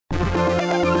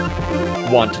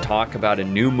Want to talk about a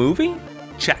new movie?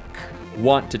 Check.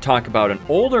 Want to talk about an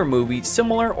older movie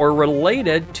similar or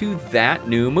related to that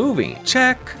new movie?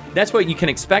 Check. That's what you can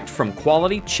expect from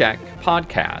Quality Check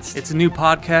Podcast. It's a new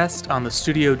podcast on the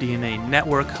Studio DNA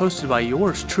network hosted by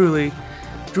yours truly,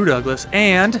 Drew Douglas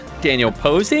and Daniel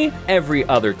Posey. Every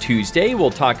other Tuesday,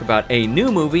 we'll talk about a new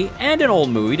movie and an old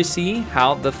movie to see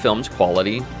how the film's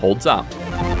quality holds up.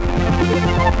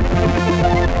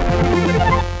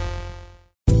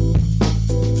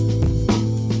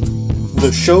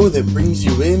 The show that brings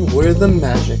you in where the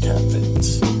magic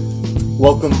happens.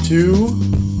 Welcome to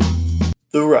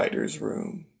The Writer's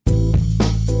Room.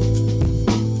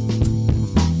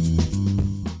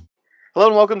 Hello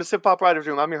and welcome to Sif Pop Writer's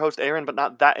Room. I'm your host Aaron, but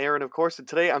not that Aaron, of course. And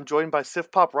today I'm joined by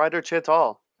Sif Pop writer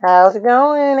Chantal. How's it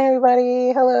going,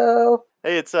 everybody? Hello.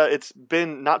 Hey, it's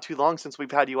been not too long since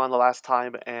we've had you on the last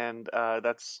time, and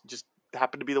that's just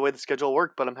happened to be the way the schedule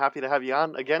worked, but I'm happy to have you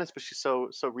on again, especially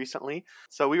so recently.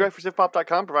 So we write for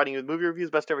SifPop.com, providing you with movie reviews,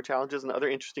 best ever challenges, and other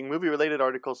interesting movie-related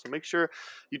articles. So make sure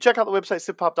you check out the website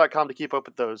SifPop.com to keep up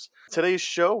with those. Today's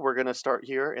show, we're going to start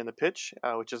here in the pitch,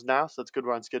 which is now, so it's good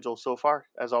we're on schedule so far.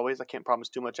 As always, I can't promise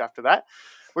too much after that.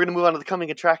 We're going to move on to the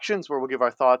coming attractions, where we'll give our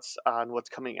thoughts on what's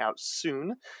coming out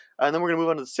soon. And then we're going to move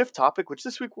on to the SIF topic, which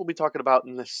this week we'll be talking about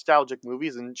nostalgic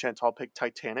movies, and Chantal picked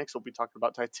Titanic, so we'll be talking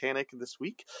about Titanic this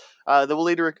week. Then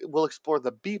we'll explore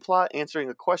the B-plot, answering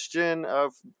a question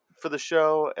for the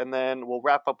show, and then we'll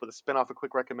wrap up with a spin-off, a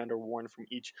quick recommend or warn from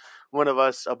each one of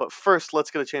us. But first,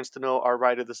 let's get a chance to know our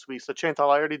writer this week. So Chantal,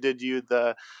 I already did you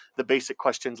the basic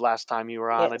questions last time you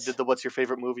were on. Yes. I did the what's your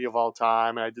favorite movie of all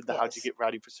time, and I did the how'd you Yes. get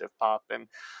ready for SIF Pop, and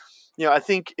I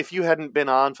think if you hadn't been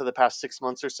on for the past 6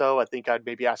 months or so, I think I'd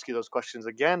maybe ask you those questions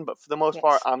again. But for the most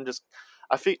part,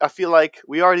 I feel like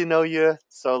we already know you,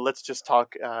 so let's just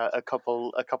talk a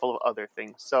couple of other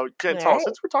things. So, Chantal, Alright.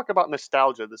 since we're talking about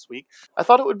nostalgia this week, I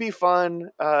thought it would be fun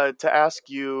to ask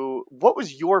you, what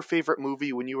was your favorite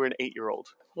movie when you were an 8-year-old?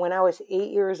 When I was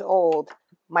 8 years old,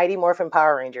 Mighty Morphin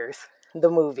Power Rangers, the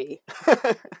movie.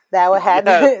 Yes.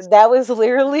 That was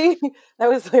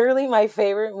literally my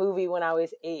favorite movie when I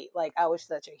was 8. Like, I was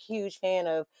such a huge fan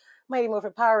of Mighty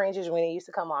Morphin Power Rangers when it used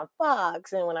to come on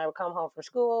Fox, and when I would come home from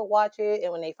school, watch it,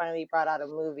 and when they finally brought out a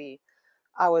movie,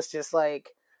 I was just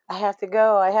like, I have to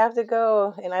go.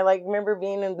 And I remember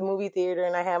being in the movie theater,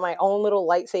 and I had my own little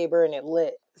lightsaber and it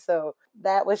lit. So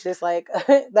that was just like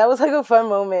that was like a fun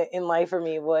moment in life for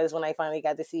me, was when I finally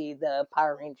got to see the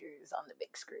Power Rangers on the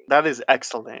big screen. That is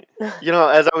excellent. As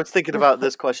I was thinking about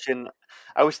this question,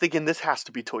 I was thinking this has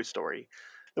to be Toy Story.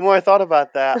 The more I thought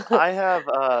about that, I have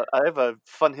a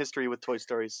fun history with Toy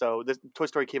Story. So this Toy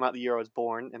Story came out the year I was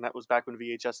born, and that was back when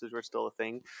VHSs were still a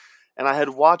thing. And I had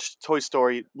watched Toy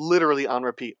Story literally on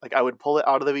repeat. Like, I would pull it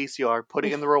out of the VCR, put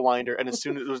it in the rewinder, and as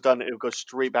soon as it was done, it would go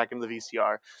straight back into the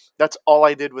VCR. That's all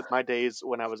I did with my days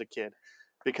when I was a kid,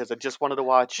 because I just wanted to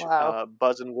watch Wow.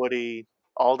 Buzz and Woody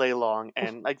all day long.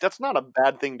 And that's not a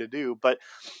bad thing to do, but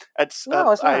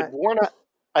No, it's I not.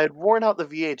 had worn out the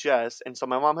VHS, and so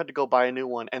my mom had to go buy a new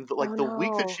one. And Oh, the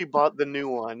week that no. she bought the new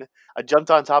one, I jumped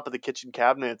on top of the kitchen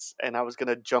cabinets, and I was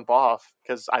gonna jump off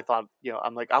because I thought,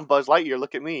 I'm like, I'm Buzz Lightyear,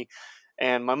 look at me.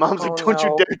 And my mom's like, Oh, don't you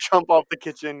no. dare jump off the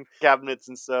kitchen cabinets.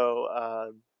 And so,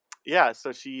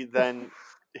 so she then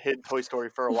hid Toy Story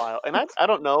for a while, and I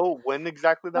don't know when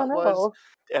exactly Oh, that was, no.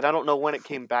 and I don't know when it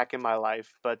came back in my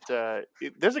life, but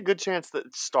there's a good chance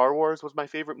that Star Wars was my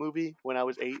favorite movie when I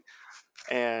was 8.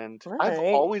 And All I've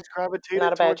right. always Not gravitated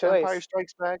a bad towards Empire choice.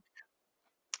 Strikes Back.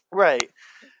 Right.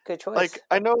 Good choice. Like,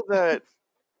 I know that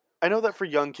for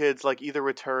young kids, like, either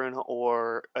Return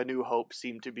or A New Hope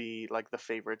seem to be like the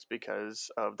favorites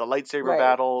because of the lightsaber Right.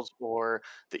 battles or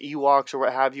the Ewoks or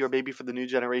what have you, or maybe for the new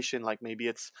generation, like maybe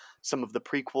it's some of the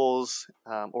prequels,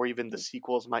 or even the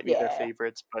sequels might be their Yeah.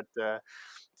 favorites. But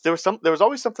there was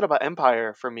always something about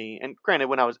Empire for me. And granted,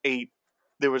 when I was 8,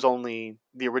 there was only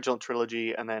the original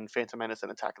trilogy and then Phantom Menace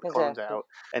and Attack of the Clones Exactly. out.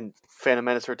 And Phantom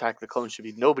Menace or Attack of the Clones should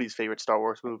be nobody's favorite Star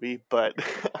Wars movie, but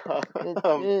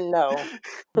No.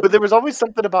 but there was always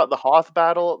something about the Hoth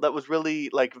battle that was really,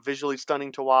 like, visually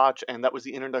stunning to watch, and that was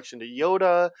the introduction to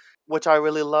Yoda, which I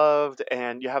really loved.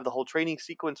 And you have the whole training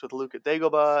sequence with Luke at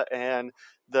Dagobah, and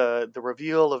the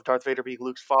reveal of Darth Vader being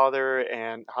Luke's father,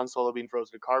 and Han Solo being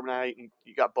frozen to carbonite, and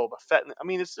you got Boba Fett. I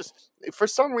mean, it's just, for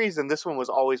some reason, this one was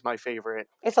always my favorite.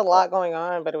 It's a lot going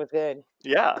on, but it was good.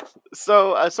 Yeah.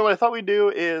 So what I thought we'd do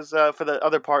is, for the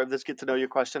other part of this get to know you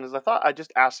question, is I thought I'd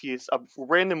just ask you some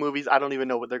random movies. I don't even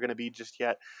know what they're going to be just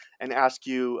yet, and ask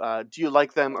you, do you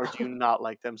like them or do you not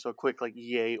like them? So a quick, like,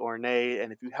 yay or nay.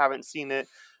 And if you haven't seen it,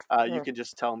 you Mm. can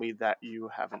just tell me that you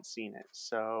haven't seen it.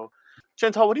 So,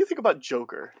 Chantal, what do you think about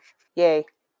Joker? Yay.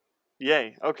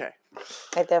 Yay. Okay.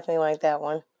 I definitely like that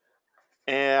one.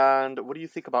 And what do you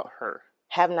think about Her?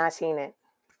 Have not seen it.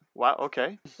 Wow.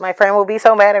 Okay. My friend will be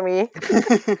so mad at me.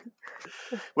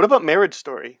 What about Marriage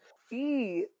Story?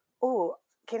 Oh,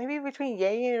 can it be between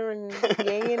yay and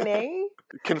nay?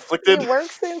 Conflicted. It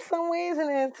works in some ways,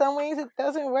 and in some ways it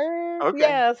doesn't work. Okay.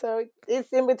 Yeah, so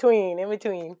it's in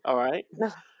between. All right.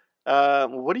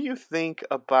 What do you think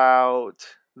about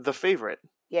The Favorite?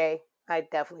 Yay. I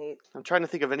definitely. I'm trying to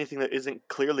think of anything that isn't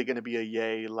clearly going to be a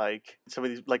yay, like some of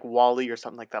these, like Wall-E or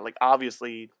something like that. Like,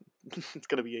 obviously, it's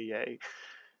going to be a yay.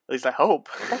 At least I hope.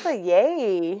 That's a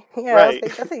yay. Yeah, Right.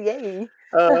 that's a yay.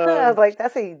 I was like,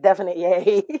 that's a definite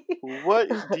yay. What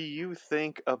do you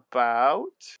think about...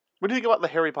 What do you think about the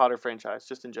Harry Potter franchise,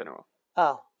 just in general?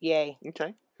 Oh, yay.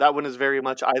 Okay. That one is very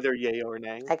much either yay or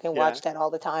nay. I can watch that all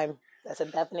the time. That's a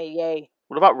definite yay.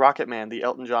 What about Rocket Man, the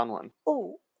Elton John one?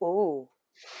 Ooh.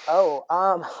 Oh,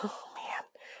 man.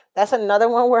 That's another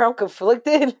one where I'm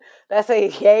conflicted. That's a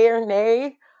yay or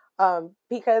nay.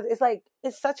 Because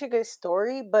it's such a good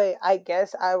story, but I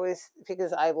guess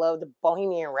because I love the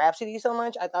Bohemian Rhapsody so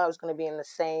much, I thought it was going to be in the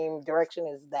same direction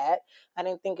as that. I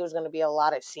didn't think it was going to be a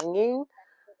lot of singing.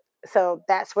 So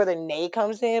that's where the nay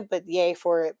comes in, but yay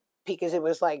for it because it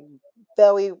was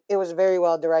it was very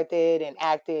well directed and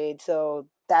acted. So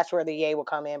that's where the yay will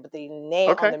come in, but the nay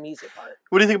on the music part.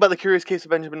 What do you think about The Curious Case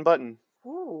of Benjamin Button?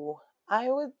 Ooh, I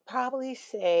would probably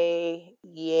say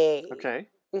yay. Okay.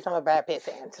 At least I'm a Brad Pitt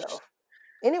fan, so.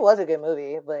 And it was a good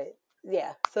movie, but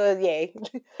yeah, so yay.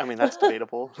 I mean, that's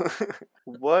debatable.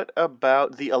 What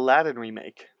about the Aladdin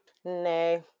remake?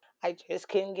 Nay. I just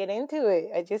couldn't get into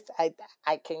it.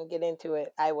 I couldn't get into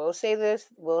it. I will say this,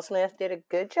 Will Smith did a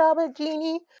good job at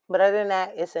Genie, but other than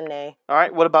that, it's a nay. All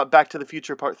right, what about Back to the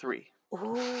Future Part 3?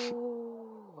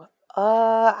 Ooh.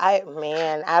 Out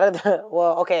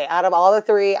of all the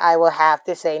three, I will have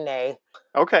to say nay.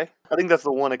 Okay. I think that's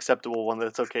the one acceptable one that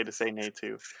it's okay to say nay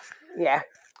to. Yeah.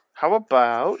 How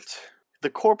about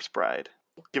The Corpse Bride,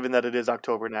 given that it is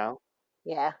October now?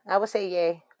 Yeah, I would say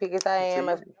yay, because I am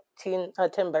a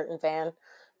Tim Burton fan,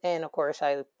 and of course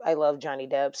I love Johnny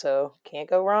Depp, so can't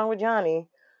go wrong with Johnny.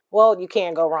 Well, you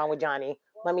can go wrong with Johnny.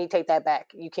 Let me take that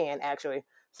back. You can, actually.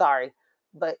 Sorry.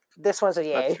 But this one's a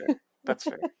yay. That's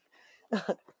fair.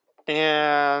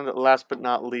 And last but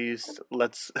not least,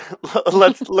 let's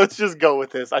just go with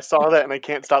this. I saw that and I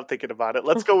can't stop thinking about it.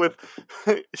 Let's go with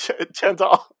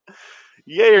Chantal.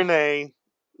 Yay or nay,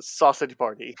 Sausage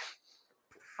Party?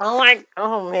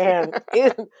 Oh man,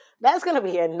 that's gonna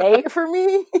be a nay for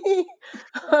me.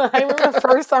 I remember the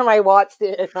first time I watched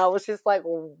it, and I was just like,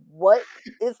 "What?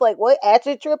 It's like, what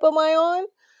acid trip am I on?"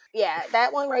 Yeah,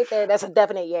 that one right there, that's a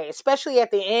definite yay. Especially at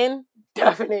the end,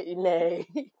 definite nay.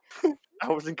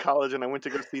 I was in college and I went to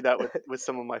go see that with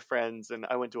some of my friends, and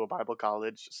I went to a Bible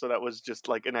college, so that was just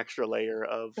like an extra layer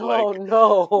of like. Oh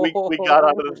no! We got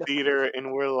out of the theater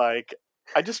and we're like,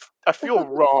 I feel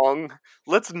wrong.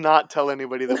 Let's not tell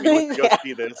anybody that we went to go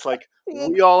see this. Like,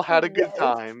 we all had a good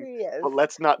time, but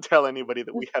let's not tell anybody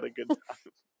that we had a good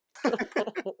time.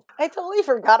 I totally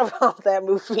forgot about that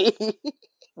movie.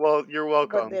 Well, you're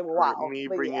welcome. But wow. For me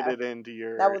bringing it into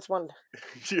your... That was one.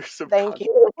 Your Thank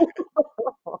you.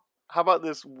 How about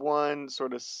this one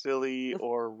sort of silly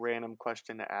or random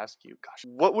question to ask you? Gosh,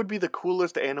 what would be the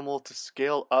coolest animal to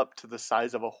scale up to the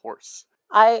size of a horse?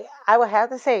 I would have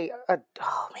to say,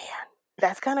 oh man,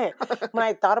 that's kind of, when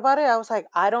I thought about it, I was like,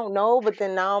 I don't know, but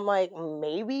then now I'm like,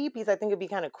 maybe, because I think it'd be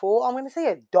kind of cool. I'm going to say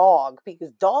a dog,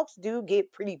 because dogs do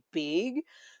get pretty big,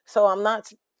 so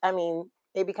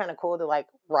it'd be kind of cool to like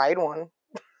ride one.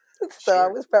 So sure. I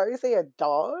would probably say a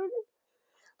dog,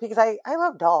 because I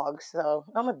love dogs, so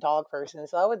I'm a dog person,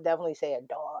 so I would definitely say a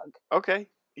dog. Okay.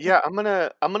 Yeah, I'm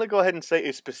gonna go ahead and say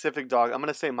a specific dog. I'm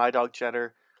gonna say my dog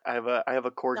Cheddar. I have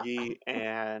a corgi,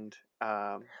 and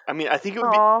I think it would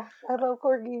be. Aw, I love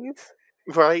corgis.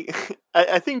 Right,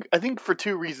 I think for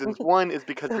two reasons. One is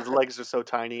because his legs are so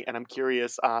tiny, and I'm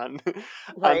curious on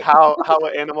how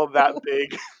an animal that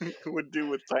big would do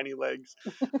with tiny legs.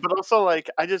 But also,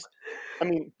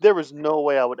 there was no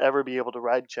way I would ever be able to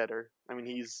ride Cheddar. I mean,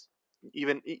 he's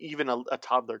even a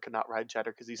toddler could not ride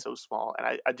Cheddar because he's so small, and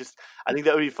I think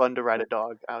that would be fun to ride a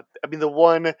dog out. I mean, the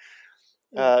one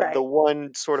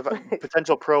sort of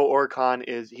potential pro or con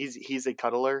is he's a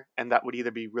cuddler, and that would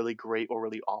either be really great or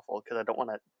really awful, because I don't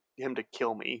want him to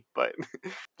kill me. But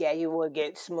yeah, you would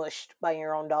get smushed by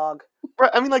your own dog.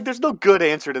 Right. I mean, there's no good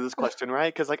answer to this question,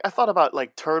 right? Because I thought about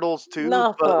turtles too,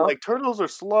 but turtles are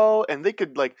slow and they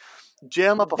could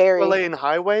jam up a 4-lane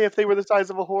highway if they were the size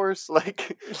of a horse.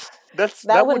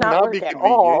 That would not be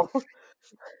convenient.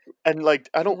 And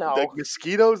I don't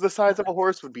mosquitoes the size of a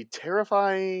horse would be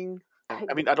terrifying.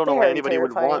 I mean, I don't know why Very anybody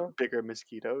would terrifying. want bigger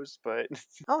mosquitoes, but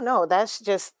Oh no, that's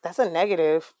a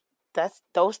negative. That's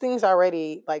those things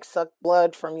already like suck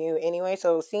blood from you anyway.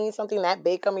 So seeing something that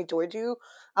big coming towards you,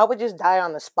 I would just die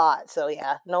on the spot. So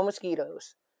yeah, no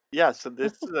mosquitoes. yeah. So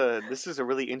this is a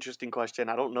really interesting question.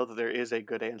 I don't know that there is a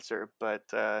good answer, but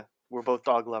we're both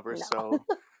dog lovers, No. so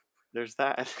there's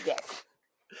that. Yes.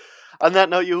 On that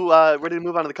note, you ready to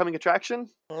move on to the coming attraction?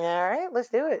 All right, let's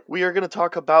do it. We are going to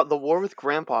talk about The War with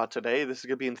Grandpa today. This is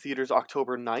going to be in theaters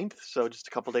October 9th, so just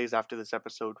a couple days after this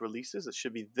episode releases. It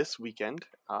should be this weekend,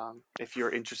 if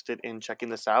you're interested in checking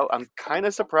this out. I'm kind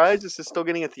of surprised this is still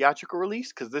getting a theatrical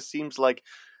release, because this seems like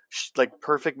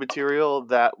perfect material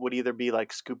that would either be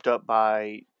like scooped up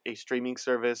by a streaming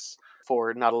service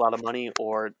for not a lot of money,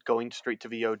 or going straight to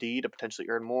VOD to potentially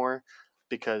earn more,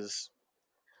 because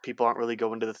people aren't really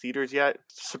going to the theaters yet.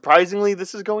 Surprisingly,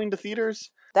 this is going to theaters.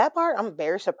 That part I'm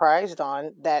very surprised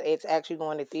on that it's actually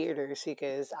going to theaters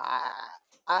because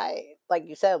I like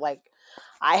you said, like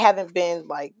I haven't been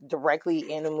like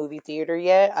directly in a movie theater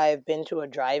yet. I've been to a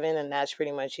drive-in and that's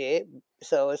pretty much it.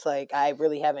 So it's like I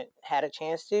really haven't had a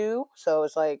chance to. So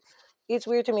it's like it's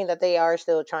weird to me that they are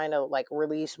still trying to like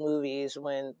release movies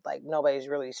when like nobody's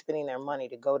really spending their money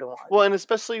to go to one. Well, and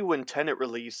especially when Tenet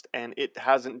released and it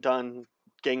hasn't done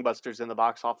gangbusters in the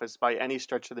box office by any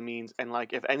stretch of the means, and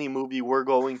like if any movie we're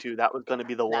going to, that was going to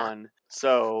be the Nah. one.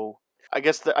 So I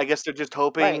guess they're just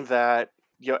hoping Right. that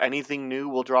anything new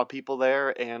will draw people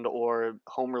there, and or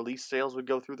home release sales would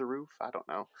go through the roof. I don't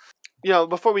know.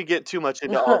 Before we get too much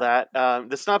into all that,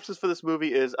 the synopsis for this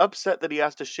movie is: upset that he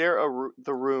has to share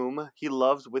the room he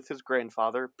loves with his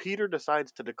grandfather, Peter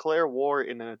decides to declare war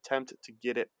in an attempt to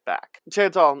get it back.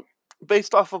 Chantal,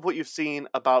 based off of what you've seen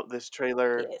about this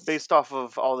trailer, Yes. based off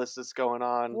of all this that's going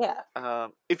on, Yeah.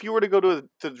 if you were to go to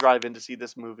the drive-in to see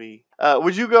this movie,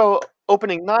 would you go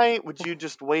opening night? Would you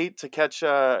just wait to catch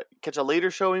a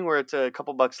later showing where it's a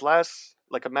couple bucks less,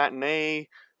 like a matinee,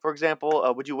 for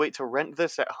example? Would you wait to rent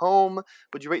this at home?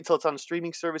 Would you wait until it's on a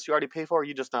streaming service you already pay for? Or are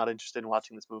you just not interested in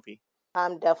watching this movie?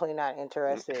 I'm definitely not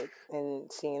interested in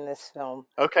seeing this film.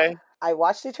 Okay. I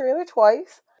watched the trailer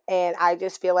twice, and I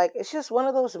just feel like it's just one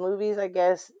of those movies. I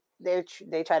guess they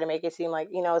try to make it seem like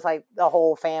it's like the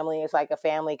whole family. It's like a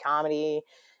family comedy,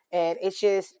 and it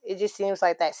just seems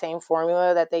like that same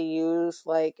formula that they use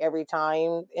like every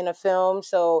time in a film.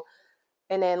 So.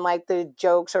 And then, like, the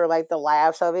jokes or, like, the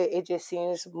laughs of it, it just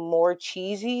seems more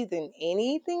cheesy than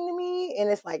anything to me. And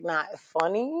it's, like, not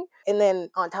funny. And then,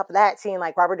 on top of that, seeing,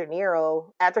 like, Robert De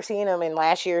Niro, after seeing him in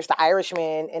last year's The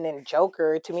Irishman and then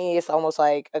Joker, to me, it's almost,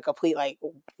 like, a complete, like,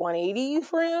 180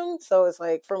 for him. So it's,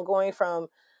 like, from going from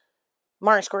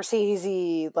Martin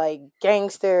Scorsese, like,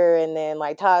 gangster, and then,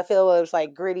 like, Todd Phillips,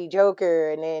 like, gritty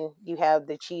Joker, and then you have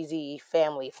the cheesy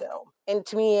family film. And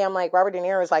to me, I'm like, Robert De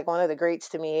Niro is, like, one of the greats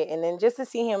to me, and then just to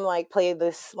see him, like, play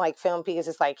this, like, film, because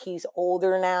it's, like, he's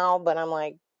older now, but I'm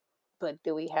like, but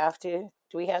do we have to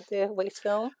waste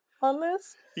film on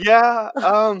this? Yeah,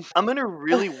 I'm in a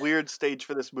really weird stage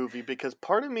for this movie, because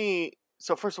part of me...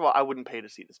 So first of all, I wouldn't pay to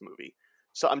see this movie.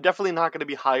 So I'm definitely not going to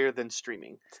be higher than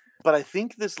streaming. But I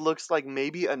think this looks like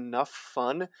maybe enough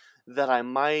fun that I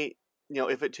might,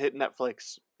 if it hit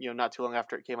Netflix, not too long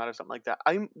after it came out or something like that,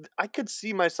 I could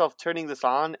see myself turning this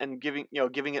on and giving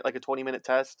it like a 20-minute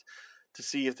test to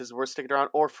see if this is worth sticking around.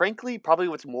 Or frankly, probably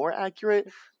what's more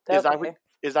accurate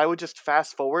is I would just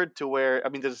fast forward to where, I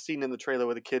mean, there's a scene in the trailer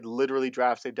where the kid literally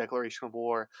drafts a declaration of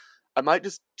war. I might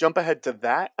just jump ahead to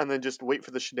that and then just wait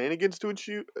for the shenanigans to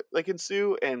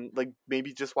ensue, and like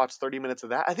maybe just watch 30 minutes of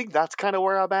that. I think that's kind of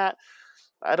where I'm at.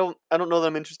 I don't know that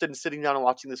I'm interested in sitting down and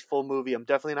watching this full movie. I'm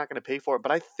definitely not going to pay for it,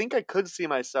 but I think I could see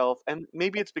myself, and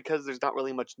maybe it's because there's not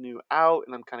really much new out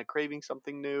and I'm kind of craving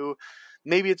something new.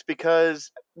 Maybe it's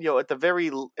because, at the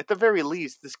very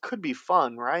least, this could be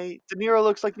fun, right? De Niro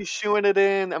looks like he's shooing it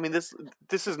in. I mean, this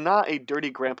is not a Dirty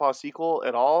Grandpa sequel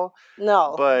at all,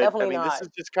 No, but I definitely mean, not. this is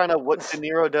just kind of what De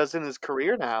Niro does in his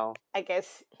career now. I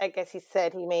guess he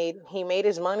said he made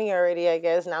his money already. I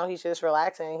guess now he's just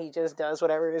relaxing. He just does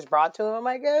whatever is brought to him.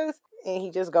 I guess, and he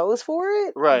just goes for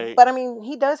it. Right. But I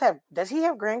mean, does he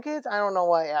have grandkids? I don't know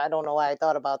why I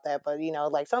thought about that. But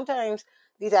like sometimes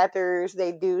these actors,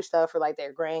 they do stuff for like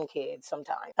their grandkids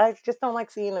sometimes. I just don't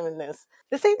like seeing them in this.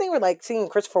 The same thing with like seeing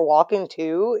Christopher Walken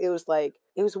too. It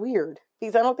was weird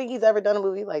because I don't think he's ever done a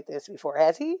movie like this before.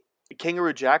 Has he?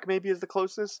 Kangaroo Jack maybe is the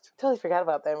closest. Totally forgot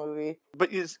about that movie.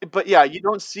 But yeah, you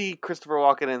don't see Christopher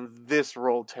Walken in this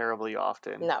role terribly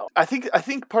often. No. I think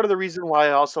part of the reason why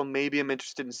I also maybe am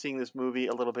interested in seeing this movie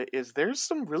a little bit is there's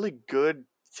some really good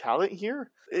talent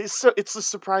here. It's a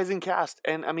surprising cast,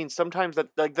 and I mean sometimes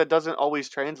that doesn't always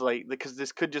translate, because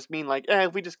this could just mean like,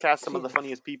 if we just cast some of the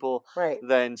funniest people, Right.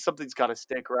 then something's got to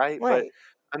stick, right? But Right.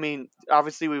 I mean,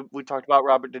 obviously we talked about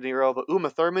Robert De Niro, but Uma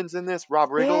Thurman's in this,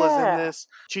 Rob Riggle is in Yeah. this,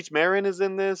 Cheech Marin is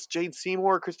in this, Jade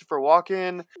Seymour, Christopher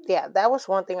Walken. Yeah, that was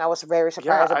one thing I was very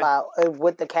surprised about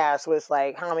with the cast, was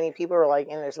like how many people were like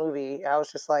in this movie. I was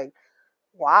just like,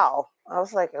 wow. I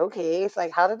was like, okay, it's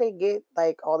like, how did they get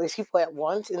like all these people at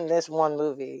once in this one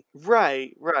movie?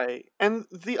 Right. And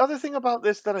the other thing about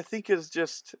this that I think is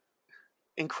just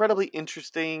incredibly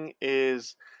interesting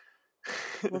is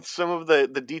some of the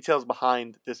details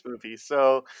behind this movie.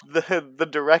 So the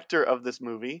director of this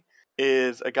movie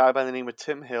is a guy by the name of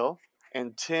Tim Hill,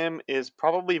 and Tim is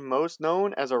probably most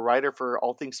known as a writer for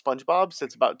all things SpongeBob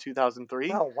since about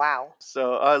 2003. Oh, wow.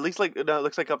 So at least it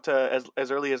looks like up to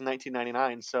as early as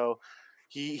 1999. So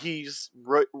he's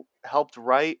helped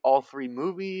write all 3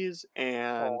 movies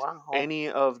and wow. any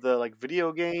of the like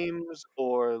video games,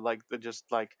 or like the just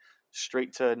like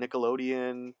straight to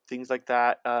Nickelodeon things like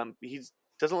that. He's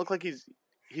doesn't look like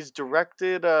he's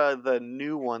directed the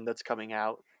new one that's coming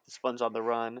out, The Sponge on the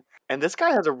Run. And this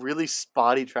guy has a really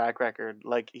spotty track record.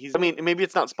 Like I mean, maybe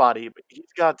it's not spotty, but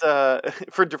he's got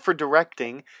for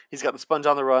directing, he's got The Sponge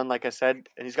on the Run, like I said,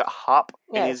 and he's got Hop,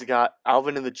 and he's got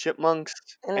Alvin and the Chipmunks,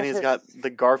 and he's got the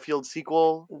Garfield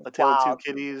sequel, A Tale of Two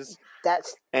Kitties.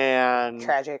 That's and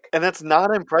tragic. And that's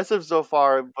not impressive so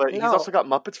far, but he's also got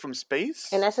Muppets from Space.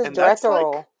 And that's his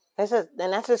directorial.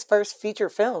 That's his first feature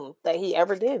film that he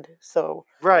ever did. So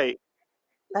right.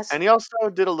 And he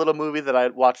also did a little movie that I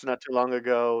watched not too long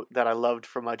ago that I loved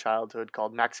from my childhood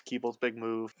called Max Keeble's Big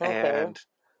Move. Okay. And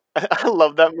I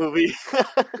love that movie.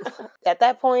 At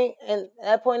that point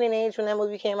in age when that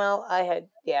movie came out, I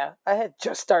had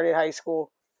just started high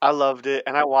school. I loved it,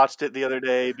 and I watched it the other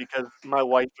day because my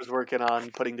wife was working on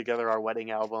putting together our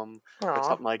wedding album or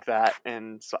something like that,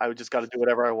 and so I just got to do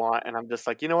whatever I want, and I'm just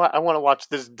like, you know what, I want to watch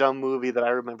this dumb movie that I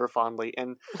remember fondly,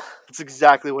 and it's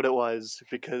exactly what it was,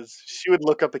 because she would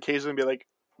look up occasionally and be like,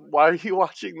 why are you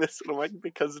watching this? And I'm like,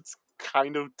 because it's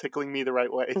kind of tickling me the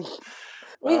right way.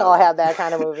 We all have that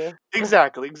kind of movie.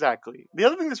 Exactly. The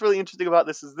other thing that's really interesting about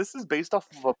this is based off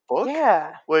of a book.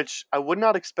 Yeah. Which I would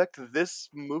not expect this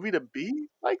movie to be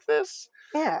like this.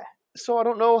 Yeah. So I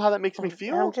don't know how that makes me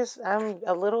feel. I'm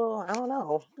a little, I don't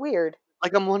know, weird.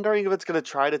 Like, I'm wondering if it's going to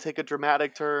try to take a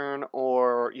dramatic turn,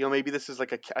 or, maybe this is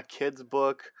like a kid's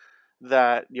book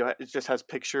that, it just has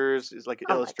pictures, is like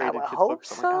an illustrated kid's book.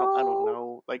 So I'm like, I don't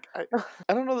know. Like,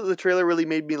 I don't know that the trailer really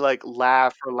made me like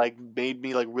laugh or like made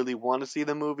me like really want to see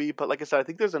the movie. But like I said, I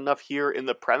think there's enough here in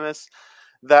the premise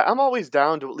that I'm always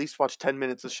down to at least watch 10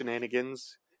 minutes of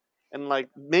shenanigans. And like,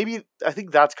 maybe I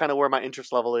think that's kind of where my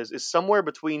interest level is somewhere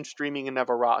between streaming and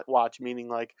never watch, meaning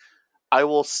like, I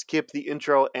will skip the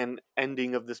intro and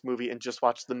ending of this movie and just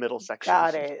watch the middle section.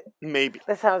 Got it. Maybe.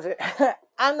 That sounds it.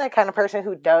 I'm that kind of person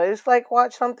who does like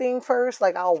watch something first.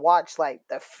 Like I'll watch like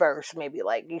the first, maybe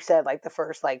like you said, like the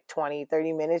first like 20,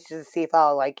 30 minutes just to see if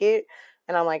I'll like it.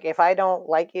 And I'm like, if I don't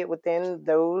like it within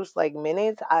those like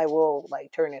minutes, I will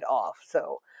like turn it off.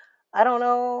 So I don't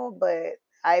know, but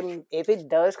if it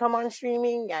does come on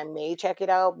streaming, I may check it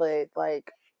out. But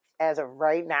like as of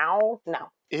right now, no.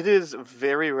 It is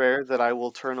very rare that I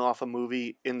will turn off a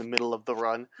movie in the middle of the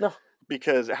run. No.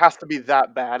 Because it has to be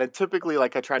that bad. And typically,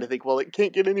 like, I try to think, well, it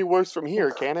can't get any worse from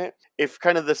here, can it? If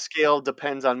kind of the scale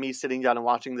depends on me sitting down and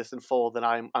watching this in full, then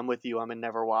I'm with you. I'm in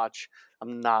never watch.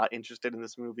 I'm not interested in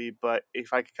this movie. But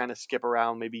if I could kind of skip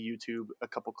around, maybe YouTube a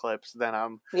couple clips, then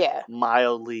I'm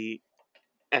mildly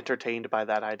entertained by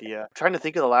that idea. I'm trying to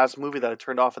think of the last movie that I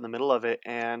turned off in the middle of it,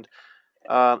 and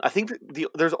I think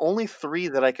there's only 3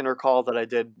 that I can recall that I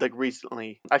did like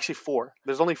recently. Actually 4.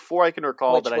 There's only 4 I can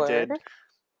recall I did,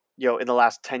 in the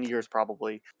last 10 years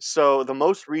probably. So the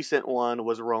most recent one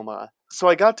was Roma. So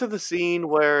I got to the scene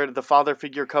where the father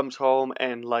figure comes home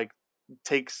and like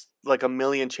takes like a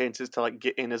million chances to like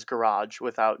get in his garage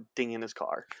without dinging his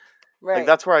car. Right. Like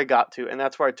that's where I got to, and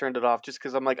that's where I turned it off, just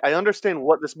because I'm like, I understand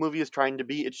what this movie is trying to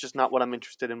be. It's just not what I'm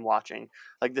interested in watching.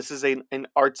 Like this is an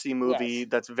artsy movie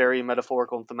that's very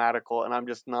metaphorical and thematical, and I'm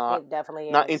just not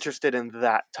interested in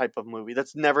that type of movie.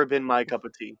 That's never been my cup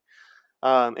of tea.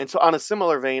 And so on a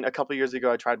similar vein, a couple years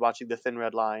ago, I tried watching The Thin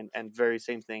Red Line, and very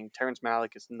same thing. Terrence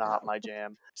Malick is not my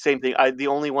jam. Same thing. The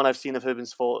only one I've seen of him in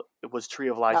full was Tree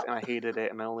of Life, and I hated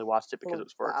it, and I only watched it because it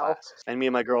was for a class. And me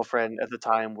and my girlfriend at the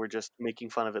time were just making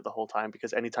fun of it the whole time,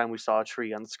 because anytime we saw a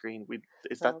tree on the screen,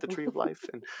 is that the Tree of Life?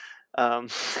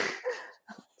 And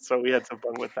so we had some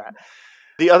fun with that.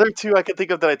 The other two I could think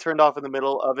of that I turned off in the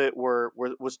middle of it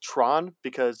was Tron,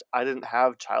 because I didn't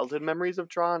have childhood memories of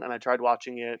Tron, and I tried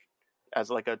watching it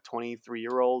as like a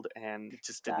 23-year-old, and it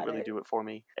just didn't Got really it. do it for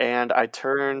me. And I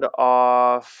turned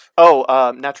off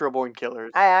Natural Born Killers.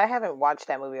 I haven't watched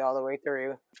that movie all the way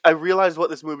through. I realized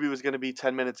what this movie was going to be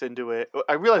 10 minutes into it.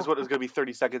 I realized what it was going to be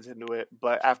 30 seconds into it,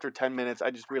 but after 10 minutes, I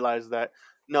just realized that,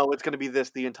 no, it's going to be this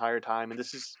the entire time. And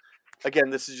this is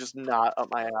just not up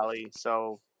my alley.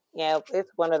 So Yeah, it's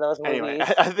one of those anyway,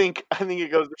 movies. I think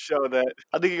it goes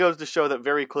to show that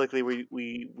very quickly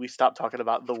we stopped talking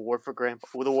about the war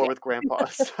with Grandpa.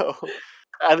 So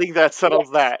I think that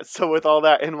settles that. So with all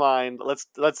that in mind, let's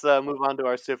move on to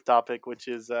our SIF topic, which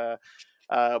is we're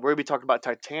going to be talking about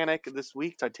Titanic this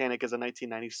week. Titanic is a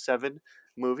 1997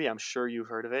 movie. I'm sure you've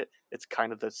heard of it. It's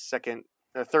kind of the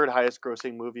third highest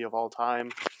grossing movie of all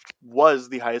time. Was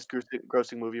the highest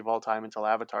grossing movie of all time until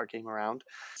Avatar came around.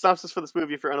 Synopsis for this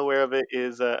movie, if you're unaware of it,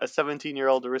 is a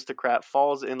 17-year-old aristocrat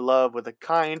falls in love with a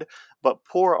kind but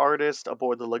poor artist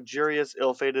aboard the luxurious,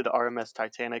 ill-fated RMS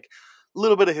Titanic. A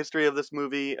little bit of history of this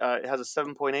movie. It has a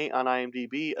 7.8 on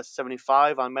IMDb, a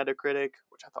 75 on Metacritic,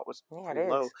 which I thought was pretty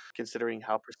low, considering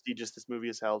how prestigious this movie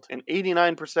is held, and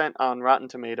 89% on Rotten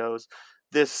Tomatoes.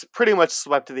 This pretty much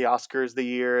swept the Oscars the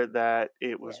year that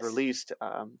it was released.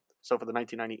 So for the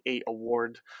 1998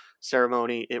 award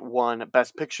ceremony, it won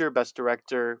Best Picture, Best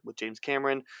Director with James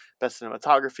Cameron, Best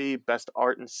Cinematography, Best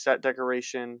Art and Set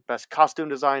Decoration, Best Costume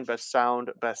Design, Best Sound,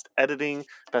 Best Editing,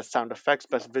 Best Sound Effects,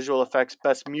 Best Visual Effects,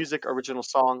 Best Music Original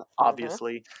Song,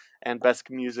 obviously, and Best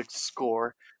Music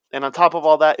Score. And on top of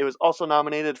all that, it was also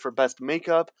nominated for Best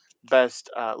Makeup, Best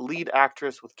Lead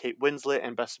Actress with Kate Winslet,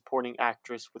 and Best Supporting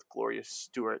Actress with Gloria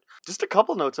Stewart. Just a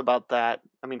couple notes about that.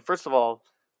 I mean, first of all,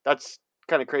 that's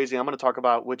kind of crazy. I'm going to talk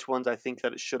about which ones I think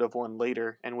that it should have won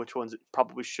later and which ones it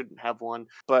probably shouldn't have won.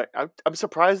 But I'm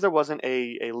surprised there wasn't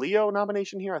a Leo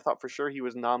nomination here. I thought for sure he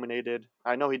was nominated.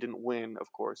 I know he didn't win,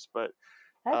 of course, but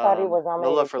I thought he was nominated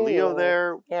no love for too. Leo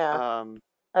there. Yeah,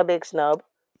 a big snub,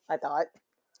 I thought.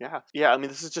 Yeah. I mean,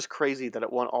 this is just crazy that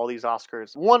it won all these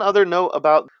Oscars. One other note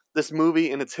about this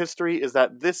movie and its history is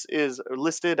that this is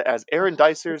listed as Aaron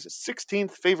Dicer's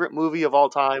 16th favorite movie of all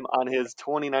time on his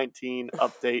 2019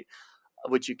 update,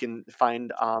 which you can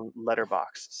find on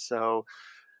Letterboxd. So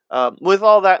with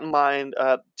all that in mind,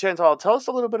 Chantal, tell us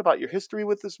a little bit about your history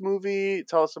with this movie.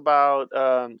 Tell us about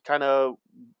kind of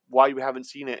why you haven't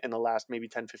seen it in the last maybe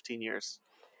 10, 15 years.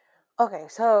 Okay,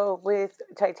 so with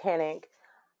Titanic,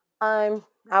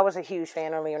 I was a huge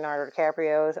fan of Leonardo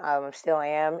DiCaprio's. Still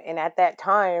am, and at that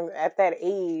time, at that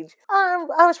age, I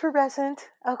was pubescent.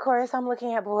 Of course, I'm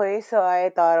looking at boys, so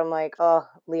I thought, I'm like, oh,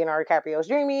 Leonardo DiCaprio's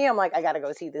dreamy. I'm like, I gotta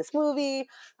go see this movie.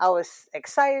 I was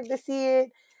excited to see it.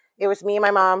 It was me and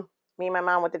my mom. Me and my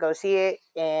mom went to go see it,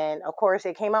 and of course,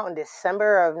 it came out in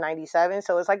December of '97,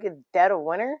 so it's like a dead of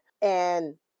winter,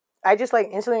 and I just like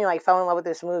instantly like fell in love with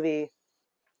this movie,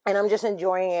 and I'm just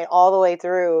enjoying it all the way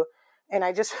through. And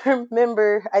I just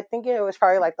remember, I think it was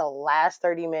probably like the last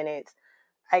 30 minutes,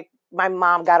 my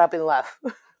mom got up and left.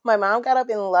 My mom got up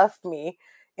and left me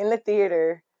in the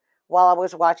theater while I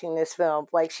was watching this film.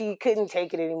 Like, she couldn't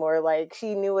take it anymore. Like,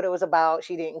 she knew what it was about.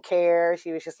 She didn't care.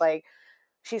 She was just like,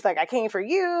 she's like, I came for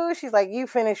you. She's like, you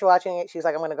finish watching it. She's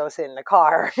like, I'm going to go sit in the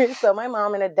car. So my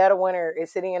mom in a dead of winter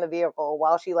is sitting in a vehicle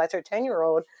while she lets her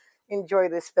 10-year-old enjoy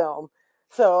this film.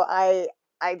 So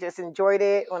I just enjoyed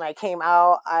it. When I came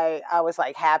out, I was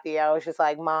like happy. I was just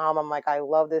like, Mom, I'm like, I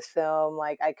love this film.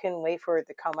 Like, I couldn't wait for it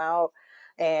to come out.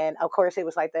 And of course, it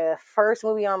was like the first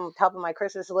movie on top of my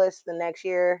Christmas list the next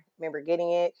year. I remember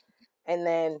getting it. And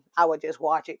then I would just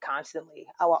watch it constantly.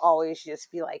 I would always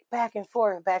just be like back and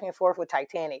forth with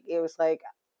Titanic. It was like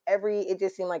it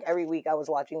just seemed like every week I was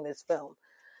watching this film.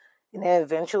 And then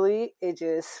eventually it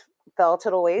just fell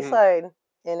to the wayside.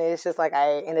 And it's just like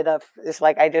it's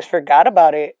like I just forgot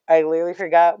about it. I literally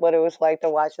forgot what it was like to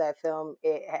watch that film.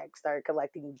 It had started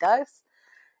collecting dust.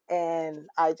 And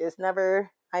I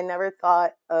never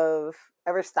thought of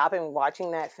ever stopping watching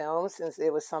that film, since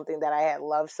it was something that I had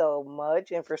loved so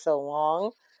much and for so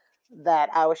long, that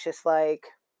I was just like,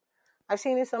 I've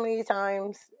seen it so many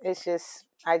times.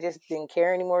 I just didn't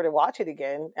care anymore to watch it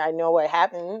again. I know what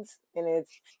happens. And it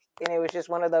was just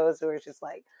one of those where it's just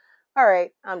like, all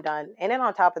right, I'm done. And then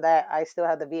on top of that, I still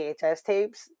have the VHS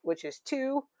tapes, which is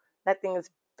 2. That thing is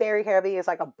very heavy. It's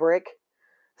like a brick.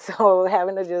 So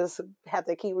having to just have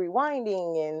to keep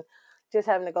rewinding and just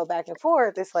having to go back and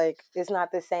forth, it's like, it's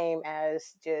not the same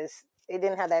as just, it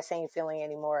didn't have that same feeling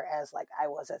anymore as like I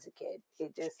was as a kid.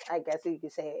 It just, I guess you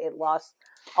could say it lost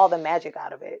all the magic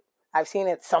out of it. I've seen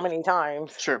it so many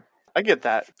times. Sure. I get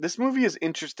that. This movie is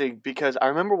interesting because I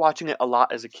remember watching it a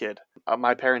lot as a kid.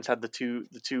 My parents had the two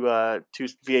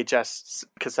VHS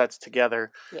cassettes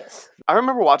together. Yes. I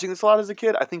remember watching this a lot as a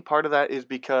kid. I think part of that is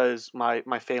because my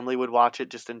family would watch it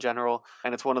just in general,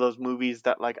 and it's one of those movies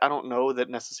that, like, I don't know that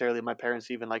necessarily my parents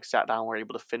even like sat down and were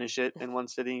able to finish it in one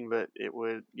sitting, but it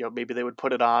would, maybe they would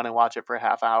put it on and watch it for a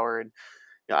half hour. And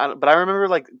but I remember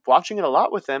like watching it a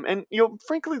lot with them, and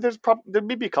frankly, there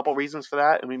may be a couple reasons for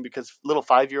that. I mean, because little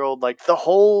 5-year-old, like the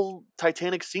whole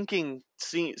Titanic sinking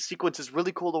sequence is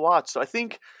really cool to watch. So I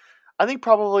think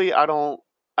probably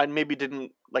I maybe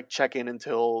didn't like check in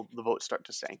until the boat started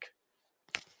to sink.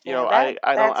 Yeah, I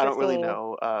that's I the don't really thing,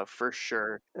 know for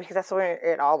sure. because that's where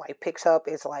it all like picks up.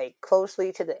 It's like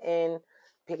closely to the end,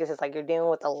 because it's like you're dealing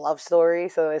with a love story,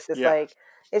 so it's just Yeah. like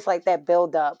it's like that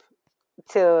build up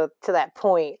to that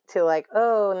point, to like,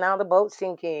 oh, now the boat's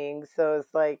sinking. So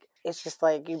it's just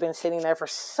like you've been sitting there for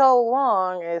so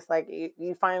long. It's like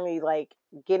you finally like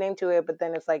get into it, but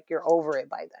then it's like you're over it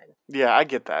by then. Yeah, I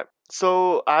get that.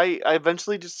 So I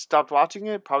eventually just stopped watching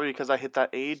it, probably because I hit that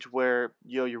age where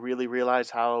you really realize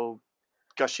how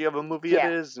gushy of a movie it Yeah.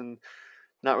 is, and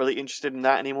not really interested in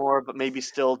that anymore. But maybe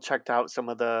still checked out some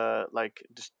of the like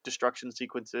destruction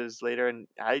sequences later, and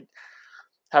I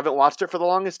haven't watched it for the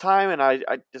longest time. And I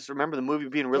just remember the movie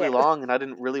being really Yeah. long, and I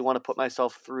didn't really want to put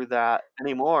myself through that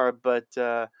anymore. But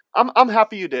I'm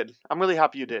happy you did. I'm really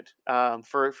happy you did.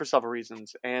 For several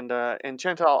reasons. And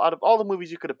Chantal, out of all the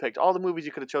movies you could have picked, all the movies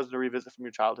you could have chosen to revisit from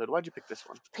your childhood, why'd you pick this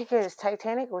one? Because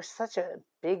Titanic was such a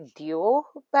big deal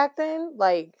back then.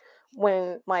 Like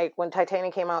when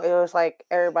Titanic came out, it was like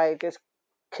everybody just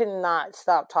could not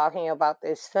stop talking about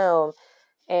this film.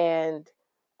 And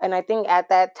I think at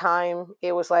that time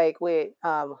it was like with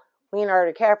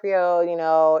Leonardo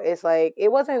DiCaprio, it's like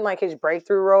it wasn't like his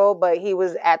breakthrough role, but he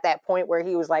was at that point where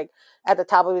he was like at the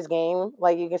top of his game.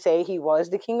 Like you can say he was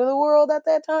the king of the world at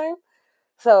that time.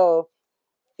 So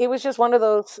it was just one of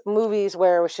those movies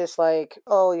where it was just like,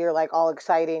 oh, you're like all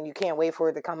excited and you can't wait for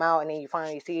it to come out, and then you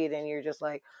finally see it and you're just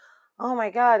like, oh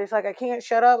my God, it's like I can't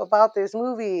shut up about this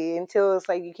movie until it's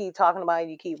like you keep talking about it,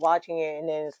 you keep watching it, and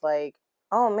then it's like,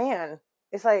 oh man,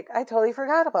 it's like I totally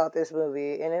forgot about this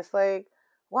movie. And it's like,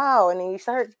 wow. And then you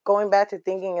start going back to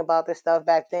thinking about this stuff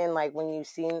back then, like when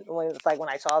it's like when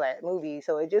I saw that movie.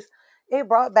 So it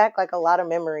brought back like a lot of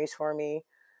memories for me,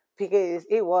 because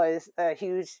it was a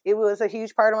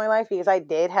huge part of my life, because I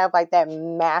did have like that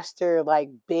master like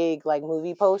big like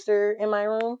movie poster in my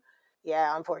room.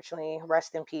 Yeah, unfortunately,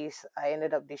 rest in peace. I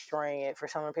ended up destroying it for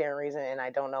some apparent reason, and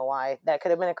I don't know why. That could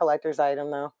have been a collector's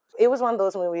item, though. It was one of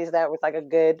those movies that was like a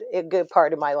good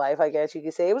part of my life, I guess you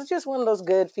could say. It was just one of those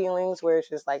good feelings where it's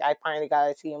just like I finally got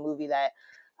to see a movie that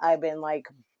I've been like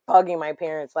bugging my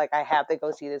parents, like I have to go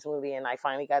see this movie, and I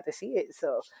finally got to see it.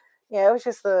 So yeah, it was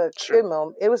just a Sure. good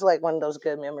moment. It was like one of those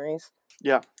good memories.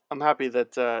 Yeah, I'm happy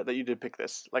that you did pick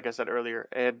this. Like I said earlier,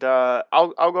 and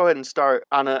I'll go ahead and start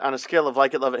on a scale of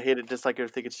like it, love it, hate it, dislike it, or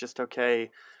think it's just okay.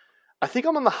 I think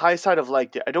I'm on the high side of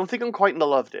liked it. I don't think I'm quite into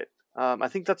loved it. I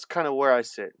think that's kind of where I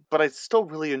sit, but I still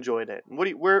really enjoyed it.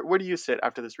 Where do you sit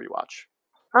after this rewatch?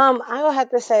 I would have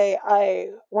to say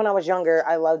when I was younger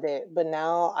I loved it, but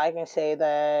now I can say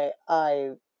that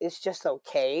it's just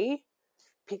okay,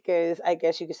 because I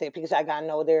guess you could say because I got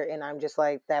older and I'm just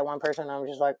like that one person. I'm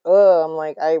just like, oh, I'm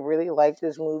like I really like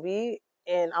this movie,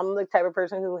 and I'm the type of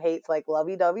person who hates like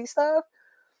lovey-dovey stuff.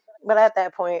 But at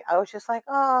that point, I was just like,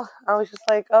 oh,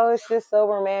 it's just so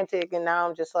romantic. And now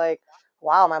I'm just like,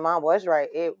 wow, my mom was right.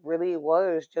 It really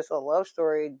was just a love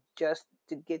story just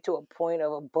to get to a point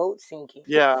of a boat sinking.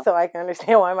 Yeah, So I can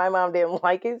understand why my mom didn't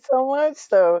like it so much.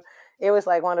 So it was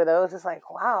like one of those. It's like,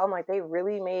 wow, I'm like, they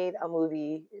really made a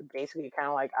movie basically kind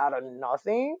of like out of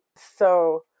nothing.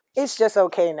 So it's just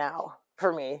okay now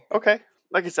for me. okay.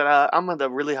 Like I said, I'm on the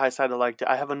really high side of liked it.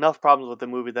 I have enough problems with the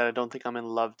movie that I don't think I'm in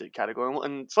loved it category.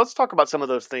 And so let's talk about some of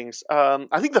those things.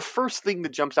 I think the first thing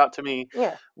that jumps out to me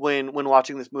Yeah. when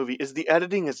watching this movie is the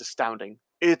editing is astounding.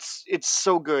 It's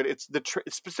so good. It's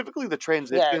specifically the Yes.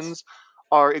 transitions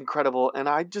are incredible, and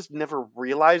I just never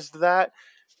realized that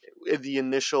in the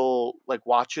initial like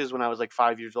watches when I was like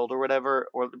 5 years old or whatever.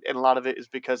 And a lot of it is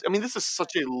because I mean this is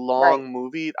such a Right. long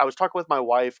movie. I was talking with my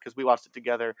wife because we watched it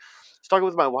together. I was talking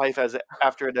with my wife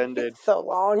after it ended. It's so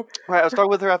long. Right, I was talking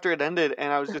with her after it ended,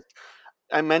 and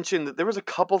I mentioned that there was a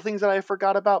couple things that I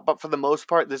forgot about, but for the most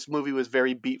part, this movie was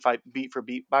very beat for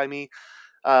beat by me,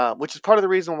 which is part of the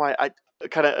reason why I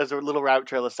kind of as a little rabbit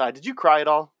trail aside. Did you cry at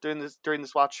all during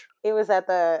this watch? It was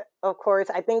of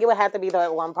course, I think it would have to be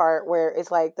that one part where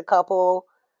it's like the couple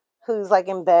who's like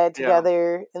in bed Yeah.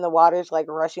 together and the water's like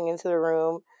rushing into the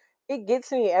room. it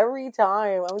gets me every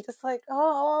time. I'm just like,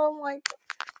 oh,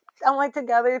 I'm like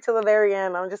together till the very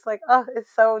end. I'm just like, oh,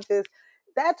 it's so just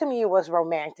that to me was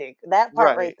romantic. That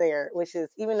part right Right. there, which is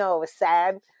even though it was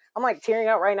sad, I'm like tearing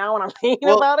up right now when I'm thinking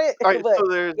Well, about it. all right. But So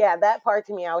there's yeah, that part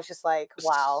to me, I was just like,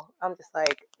 wow. I'm just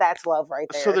like, that's love right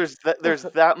so there. there's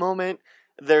that moment.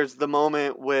 There's the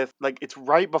moment with like it's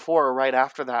right before or right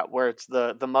after that where it's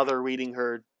the mother reading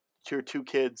her to her two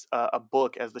kids a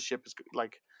book as the ship is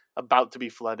like about to be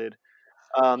flooded.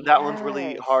 That one's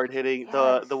really Yes, hard hitting.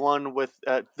 yes, The one with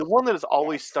the one that has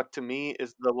always yes, stuck to me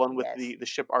is the one with yes, the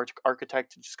ship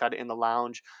architect just kind of in the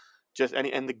lounge, just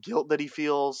and the guilt that he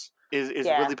feels is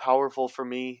yeah, really powerful for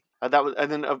me. That was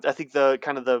and then I think the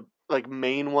kind of the like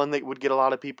main one that would get a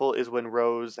lot of people is when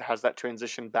Rose has that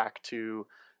transition back to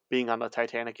being on the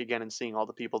Titanic again and seeing all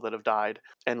the people that have died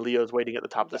and Leo's waiting at the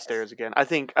top of the yes, stairs again. I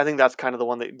think that's kind of the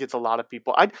one that gets a lot of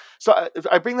people.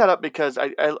 I bring that up because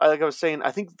I like I was saying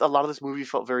I think a lot of this movie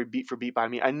felt very beat for beat by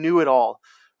me. I knew it all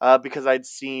because I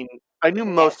knew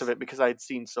most of yes, it because I'd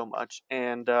seen so much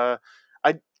and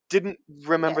I didn't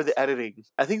remember yes, the editing.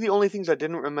 I think the only things I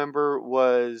didn't remember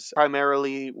was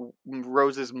primarily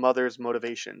Rose's mother's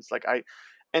motivations.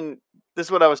 And this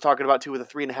is what I was talking about too with a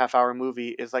 3.5 hour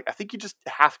movie is like I think you just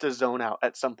have to zone out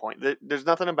at some point. There's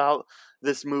nothing about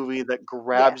this movie that yeah.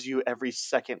 grabs you every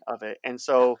second of it, and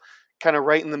so kind of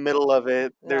right in the middle of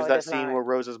it, No, there's it that does scene not. where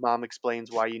Rose's mom explains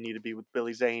why you need to be with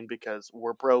Billy Zane because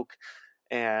we're broke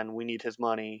and we need his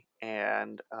money,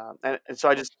 and so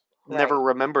I just never Right.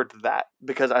 remembered that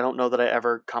because I don't know that I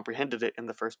ever comprehended it in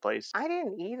the first place. I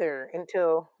didn't either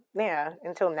until yeah,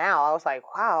 until now. I was like,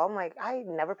 wow. I'm like, I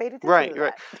never paid attention Right, to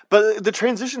right. that. But the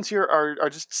transitions here are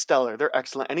just stellar. They're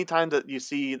excellent. Anytime that you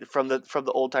see from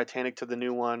the old Titanic to the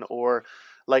new one, or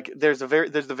like there's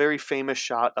the very famous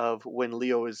shot of when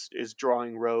Leo is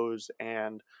drawing Rose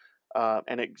and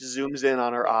it zooms in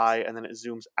on her Yes. eye and then it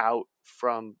zooms out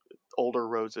from older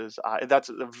Rose's eye. That's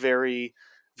a very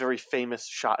famous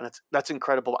shot and that's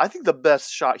incredible. I think the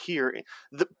best shot here,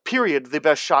 the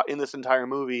best shot in this entire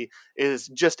movie is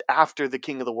just after the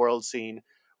King of the World scene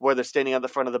where they're standing at the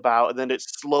front of the bow, and then it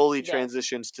slowly Yes.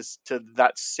 transitions to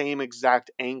that same exact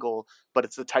angle, but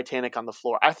it's the Titanic on the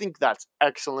floor. I think that's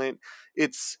excellent.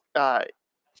 It's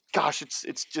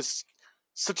it's just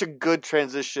such a good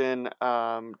transition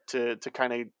to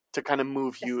kind of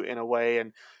move Yes. you in a way,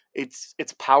 and it's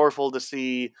powerful to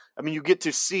see. I mean, you get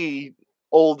to see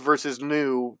old versus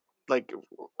new like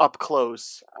up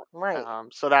close. Right.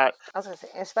 So that I was gonna say,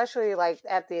 especially like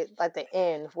at the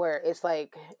end where it's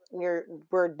like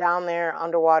we're down there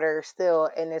underwater still,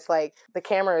 and it's like the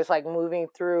camera is like moving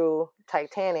through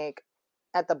Titanic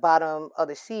at the bottom of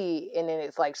the sea, and then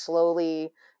it's like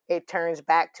slowly it turns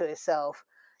back to itself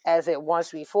as it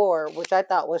once before, which I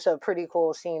thought was a pretty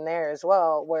cool scene there as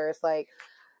well, where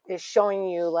it's showing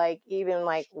you like even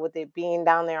like with it being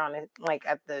down there on it like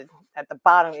at the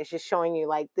bottom, it's just showing you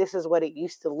like this is what it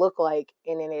used to look like,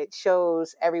 and then it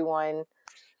shows everyone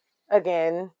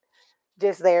again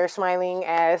just there smiling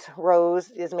as Rose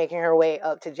is making her way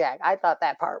up to Jack. I thought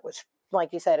that part was like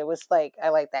you said, it was like I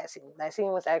like that scene. That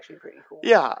scene was actually pretty cool to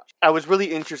yeah, watch. I was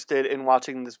really interested in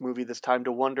watching this movie this time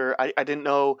to wonder. I didn't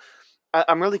know.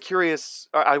 I'm really curious.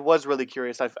 I was really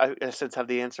curious. I since have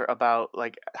the answer about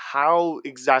like how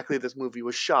exactly this movie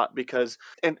was shot because,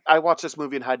 and I watched this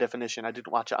movie in high definition. I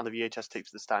didn't watch it on the VHS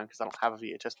tapes this time because I don't have a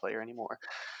VHS player anymore.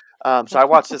 So I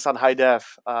watched this on high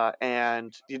def,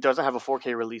 and it doesn't have a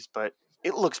 4K release, but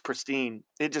it looks pristine.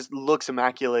 It just looks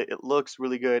immaculate. It looks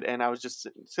really good. And I was just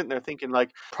sitting there thinking,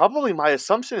 like, probably my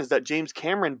assumption is that James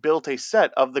Cameron built a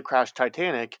set of the crashed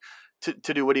Titanic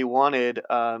to do what he wanted.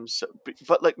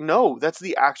 But like, no, that's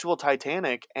the actual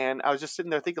Titanic. And I was just sitting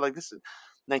there thinking, like, this is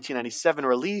 1997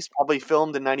 release, probably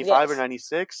filmed in 95 or Yes.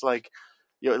 96. Like,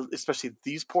 especially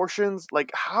these portions.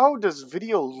 Like, how does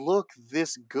video look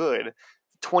this good?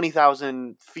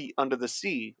 20,000 feet under the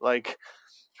sea. Like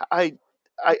I,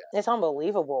 I, It's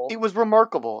unbelievable. it was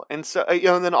remarkable. And so,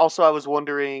 and then also I was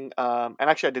wondering, and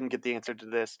actually I didn't get the answer to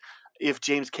this, if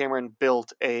James Cameron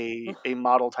built a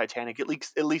model Titanic, at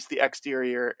least the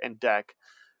exterior and deck.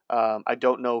 I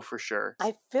don't know for sure.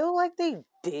 I feel like they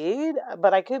did,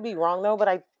 but I could be wrong though.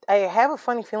 But I have a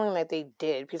funny feeling that they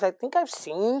did because I think I've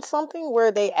seen something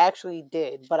where they actually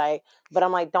did. But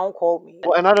I'm like, don't quote me.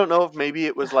 Well, and I don't know if maybe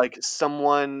it was like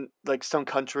someone, like some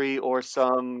country or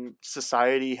some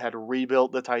society had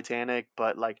rebuilt the Titanic,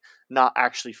 but like not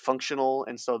actually functional,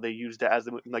 and so they used it as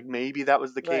like maybe that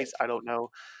was the Right. case. I don't know.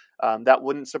 That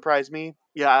wouldn't surprise me.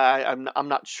 Yeah, I'm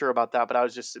not sure about that, but I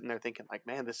was just sitting there thinking like,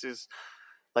 man, this is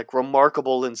like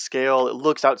remarkable in scale. It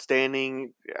looks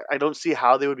outstanding. I don't see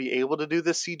how they would be able to do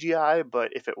this CGI,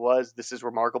 but if it was, this is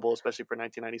remarkable, especially for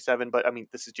 1997. But I mean,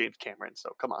 this is James Cameron,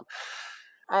 so come on.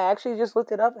 I actually just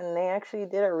looked it up, and they actually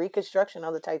did a reconstruction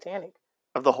of the Titanic.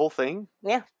 Of the whole thing?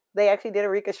 Yeah, they actually did a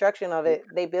reconstruction of it.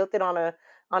 They built it on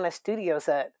a studio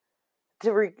set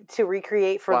to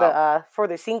recreate for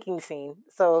the sinking scene.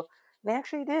 So they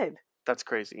actually did. That's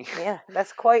crazy. Yeah,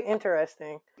 that's quite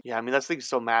interesting. Yeah, I mean, that thing's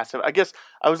so massive. I guess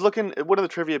I was looking at one of the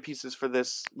trivia pieces for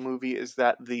this movie is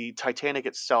that the Titanic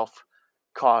itself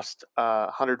cost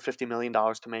 $150 million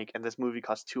to make, and this movie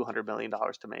cost $200 million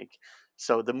to make.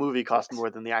 So the movie cost more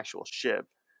than the actual ship.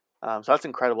 So that's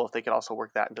incredible if they could also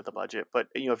work that into the budget. But,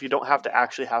 if you don't have to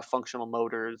actually have functional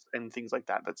motors and things like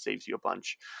that, that saves you a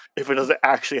bunch. If it doesn't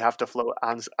actually have to float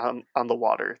on the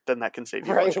water, then that can save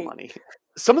you a bunch of money.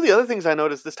 Some of the other things I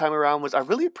noticed this time around was I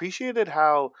really appreciated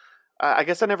how, I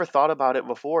guess I never thought about it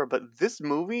before, but this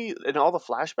movie and all the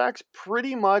flashbacks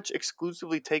pretty much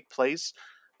exclusively take place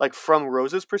like from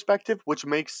Rose's perspective, which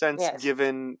makes sense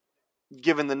given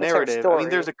the narrative. I mean,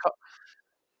 there's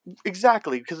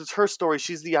exactly, because it's her story.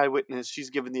 She's the eyewitness.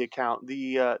 She's given the account.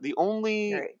 There's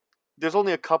only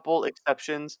a couple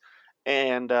exceptions,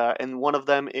 and one of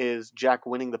them is Jack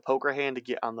winning the poker hand to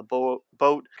get on the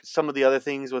boat. Some of the other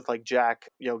things with like Jack,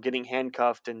 getting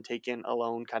handcuffed and taken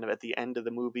alone, kind of at the end of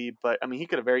the movie. But I mean, he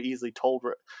could have very easily told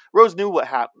Rose knew what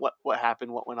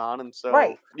happened, what went on, and so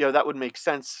that would make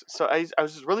sense. So I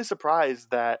was just really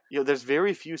surprised that there's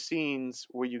very few scenes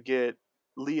where you get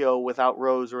Leo without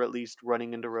Rose, or at least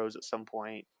running into Rose at some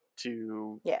point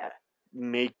to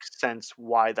make sense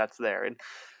why that's there. And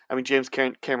I mean, James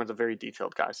Cameron's a very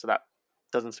detailed guy, so that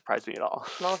doesn't surprise me at all.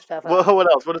 Most definitely. Well,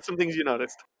 what else? What are some things you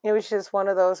noticed? It was just one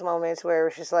of those moments where it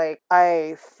was just like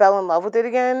I fell in love with it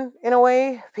again in a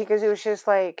way, because it was just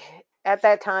like at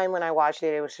that time when I watched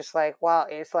it, it was just like, wow,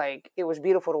 it's like it was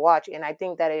beautiful to watch, and I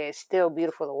think that it is still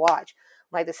beautiful to watch.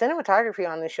 Like the cinematography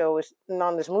on this show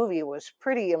on this movie was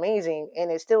pretty amazing,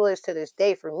 and it still is to this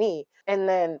day for me. And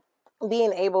then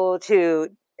being able to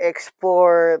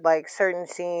explore like certain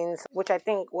scenes, which I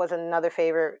think was another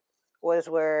favorite, was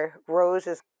where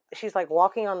she's like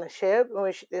walking on the ship,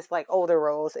 which is like older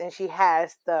Rose, and she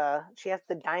has the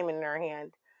diamond in her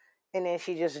hand, and then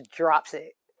she just drops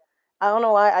it. I don't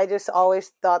know why, I just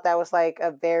always thought that was like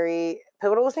a very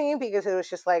pivotal scene, because it was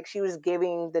just like she was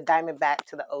giving the diamond back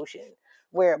to the ocean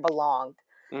where it belonged.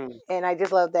 And I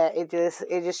just love that it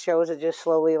just shows it just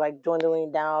slowly like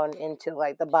dwindling down into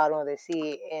like the bottom of the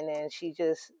sea, and then she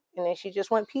just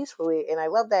went peacefully, and I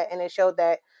love that. And it showed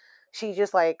that she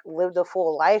just like lived a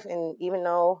full life, and even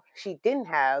though she didn't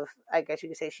have, I guess you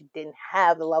could say, she didn't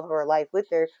have the love of her life with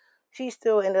her, she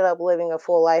still ended up living a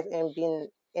full life and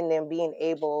then being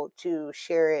able to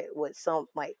share it with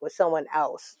someone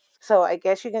else. So I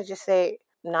guess you can just say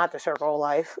not the circle of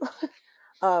life.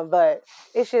 But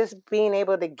it's just being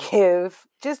able to give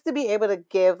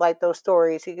like those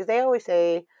stories, because they always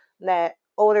say that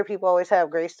older people always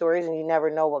have great stories, and you never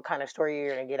know what kind of story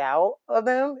you're going to get out of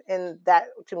them. And that,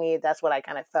 to me, that's what I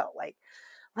kind of felt like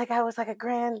I was like a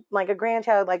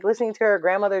grandchild, like listening to her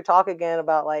grandmother talk again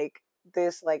about like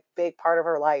this like big part of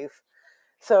her life.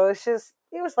 So it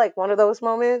was like one of those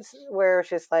moments where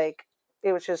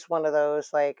it was just one of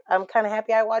those, like, I'm kind of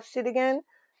happy I watched it again,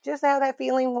 just to have that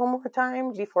feeling one more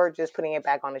time before just putting it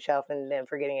back on the shelf and then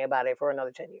forgetting about it for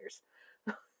another 10 years.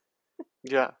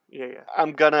 Yeah.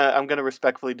 I'm gonna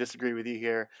respectfully disagree with you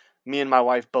here. Me and my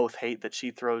wife both hate that she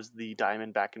throws the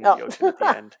diamond back into the ocean at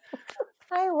the end.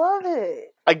 I love it.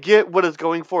 I get what it's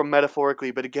going for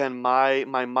metaphorically, but again, my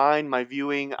mind, my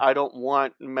viewing, I don't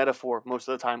want metaphor most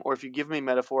of the time. Or if you give me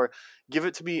metaphor, give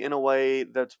it to me in a way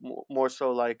that's more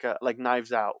so like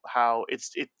Knives Out, how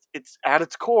it's at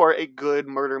its core a good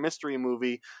murder mystery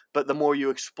movie, but the more you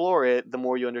explore it, the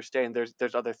more you understand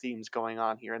there's other themes going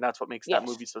on here, and that's what makes that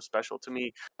movie so special to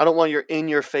me. I don't want your in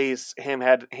your face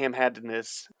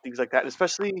ham-handedness, things like that, and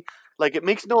especially like it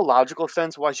makes no logical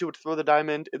sense why she would throw the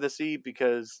diamond in the sea,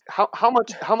 because how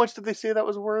much did they say that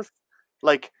was worth?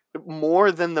 Like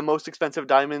more than the most expensive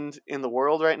diamond in the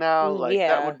world right now. Like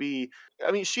that would be,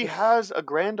 I mean, she has a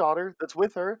granddaughter that's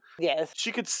with her. Yes.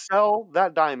 She could sell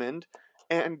that diamond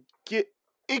and get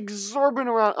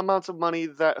exorbitant amounts of money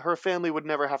that her family would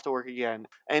never have to work again,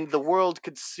 and the world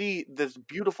could see this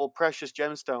beautiful precious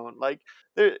gemstone. Like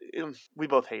we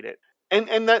both hate it,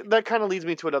 and that kind of leads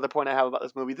me to another point I have about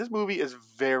this movie. This movie is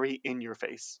very in your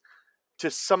face.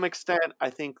 To some extent, I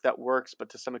think that works, but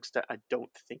to some extent, I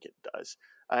don't think it does.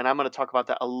 And I'm going to talk about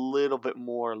that a little bit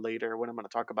more later when I'm going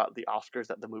to talk about the Oscars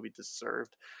that the movie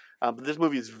deserved. But this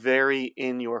movie is very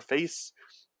in your face.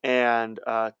 And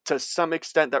to some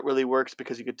extent, that really works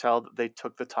because you could tell that they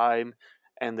took the time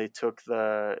and they took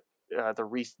the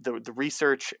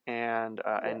research and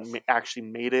Yes. actually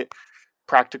made it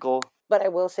practical. But I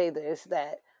will say this,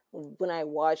 that when I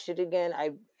watched it again,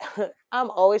 I I'm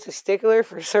always a stickler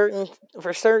for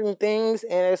certain things,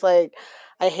 and it's like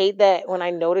I hate that when I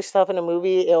notice stuff in a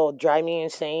movie, it'll drive me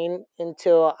insane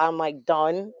until I'm like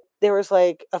done. There was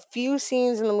like a few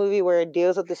scenes in the movie where it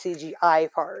deals with the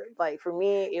CGI part. Like for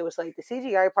me, it was like the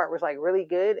CGI part was like really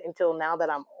good until now that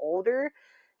I'm older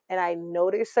and I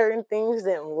noticed certain things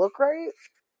didn't look right,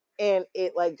 and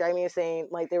it like drive me insane.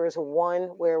 Like there was one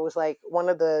where it was like one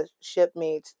of the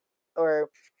shipmates, or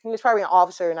he was probably an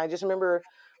officer, and I just remember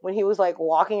when he was like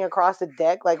walking across the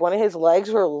deck, like one of his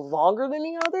legs were longer than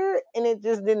the other, and it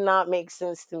just did not make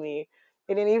sense to me.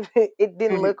 It didn't even it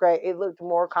didn't look right. It looked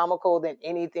more comical than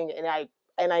anything, and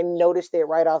I noticed it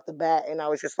right off the bat, and I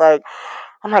was just like,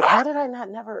 I'm like, how did I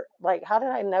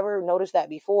never notice that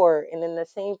before? And then the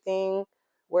same thing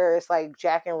where it's like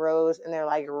Jack and Rose and they're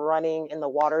like running and the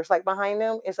water's like behind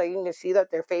them. It's like you can see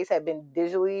that their face had been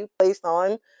digitally placed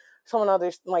on someone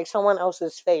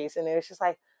else's face. And it's just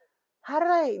like, how did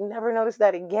I never notice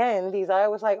that again? Because I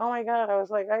was like, oh my God, I was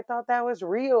like, I thought that was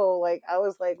real. Like I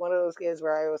was like one of those kids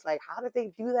where I was like, how did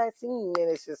they do that scene? And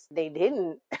it's just they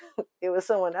didn't. It was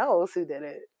someone else who did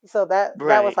it. So that was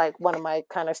Right. like one of my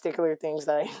kind of stickler things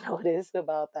that I noticed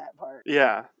about that part.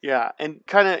 Yeah, yeah, and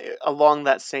kind of along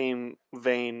that same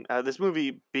vein, this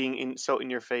movie being so in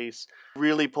your face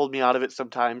really pulled me out of it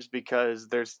sometimes because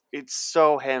it's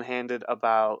so ham-handed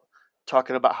about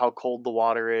talking about how cold the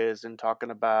water is and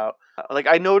talking about like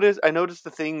I noticed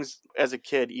the things as a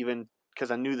kid even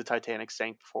because I knew the Titanic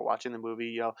sank before watching the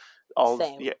movie.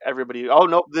 Same. Everybody, oh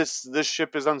no, this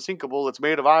ship is unsinkable. It's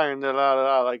made of iron. Da, da, da,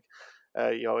 da. Like,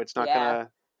 it's not Yeah.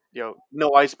 gonna,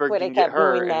 no iceberg Where they can get kept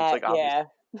her, doing and it's that. like obvious. Yeah.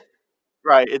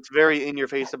 Right, it's very in your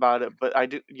face about it, but I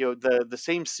do, the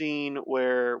same scene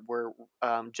where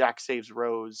Jack saves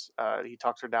Rose, he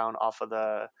talks her down off of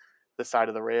the side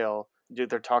of the rail.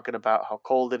 They're talking about how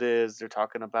cold it is. They're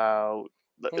talking about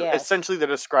Yes. essentially they're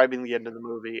describing the end of the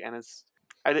movie, and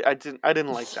I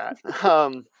didn't like that.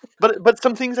 But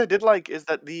some things I did like is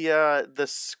that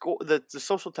the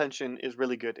social tension is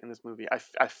really good in this movie.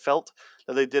 I felt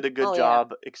that they did a good Oh yeah.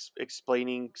 job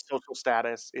explaining social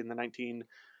status in the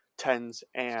 1910s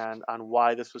and on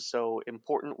why this was so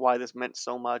important, why this meant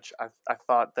so much. I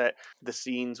thought that the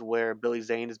scenes where Billy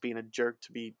Zane is being a jerk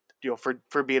to be,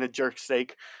 for being a jerk's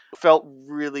sake, felt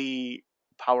really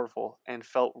powerful and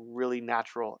felt really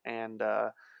natural, and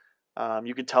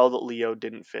you could tell that Leo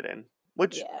didn't fit in,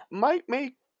 which Yeah. might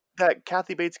make that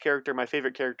Kathy Bates character my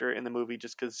favorite character in the movie,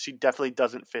 just because she definitely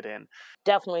doesn't fit in.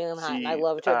 Definitely not. I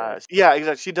loved her. Yeah,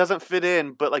 exactly. She doesn't fit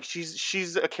in, but like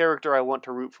she's a character I want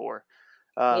to root for.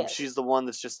 Yes. She's the one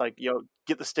that's just like,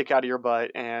 get the stick out of your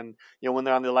butt, and when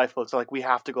they're on the lifeboats, they're like, we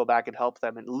have to go back and help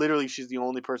them, and literally she's the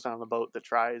only person on the boat that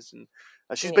tries, and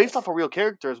she's based off Yes. a real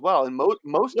character as well, and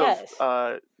Yes.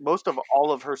 most of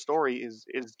all of her story is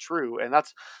true, and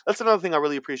that's another thing I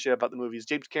really appreciate about the movie is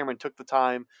James Cameron took the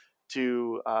time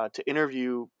to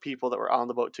interview people that were on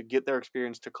the boat, to get their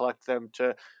experience, to collect them,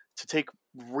 to take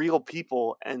real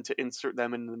people and to insert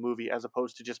them into the movie, as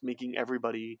opposed to just making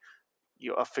everybody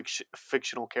a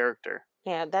fictional character.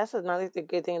 Yeah, that's another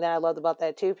good thing that I loved about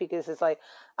that too, because it's like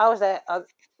I was at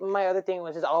my other thing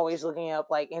was just always looking up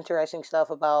like interesting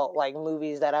stuff about like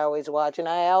movies that I always watch, and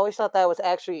I always thought that was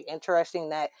actually interesting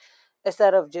that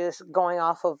instead of just going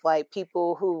off of like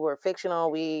people who were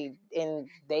fictional, and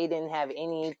they didn't have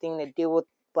anything to do with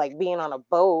like being on a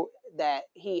boat, that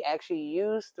he actually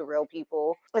used the real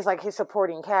people. It's like his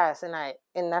supporting cast, and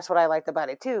that's what I liked about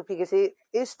it too, because it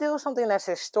is still something that's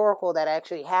historical that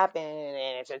actually happened, and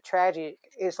it's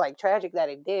like tragic that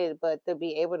it did, but to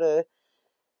be able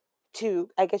to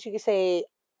I guess you could say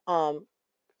um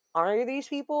honor these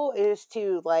people is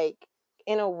to like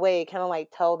in a way kind of like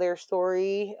tell their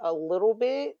story a little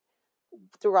bit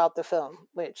throughout the film,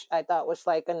 which I thought was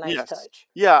like a nice Yes. touch.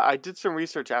 Yeah, I did some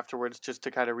research afterwards just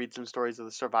to kind of read some stories of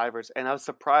the survivors, and I was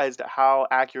surprised at how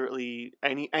accurately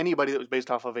anybody that was based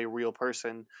off of a real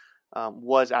person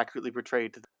was accurately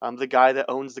portrayed. The guy that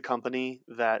owns the company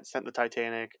that sent the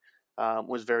Titanic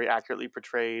was very accurately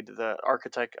portrayed. The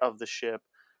architect of the ship.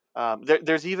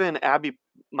 There's even Abby,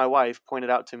 my wife, pointed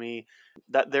out to me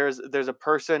that there's a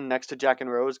person next to Jack and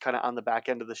Rose, kind of on the back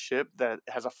end of the ship, that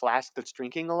has a flask that's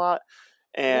drinking a lot,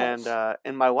 and Yes.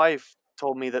 and my wife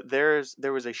told me that there was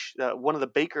one of the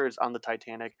bakers on the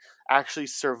Titanic actually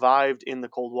survived in the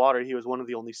cold water. He was one of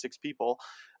the only 6 people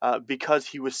because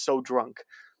he was so drunk.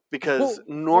 because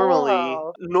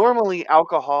Wow. normally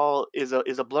alcohol is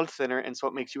a blood thinner, and so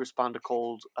it makes you respond to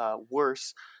cold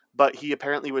worse. But he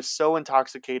apparently was so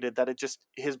intoxicated that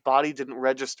his body didn't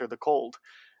register the cold,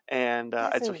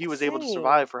 That's and so he was able to insane.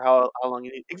 survive for how long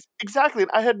exactly.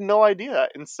 And I had no idea,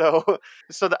 and so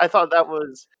I thought that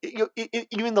was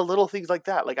even the little things like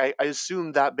that. Like I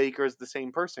assume that Baker is the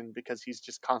same person because he's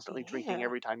just constantly drinking Yeah.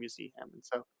 every time you see him, and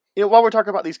so while we're talking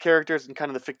about these characters and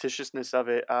kind of the fictitiousness of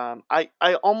it,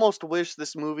 I almost wish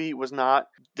this movie was not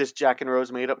this Jack and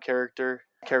Rose made up characters.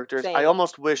 I Same.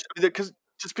 almost wish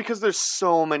because there's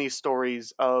so many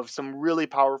stories of some really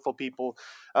powerful people.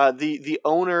 The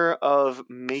owner of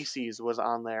Macy's was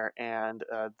on there, and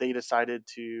they decided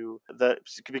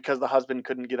because the husband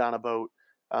couldn't get on a boat.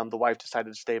 The wife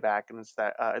decided to stay back, and it's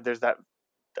that there's that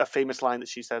a famous line that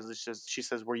she says. She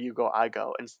says, "Where you go, I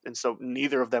go," and so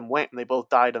neither of them went, and they both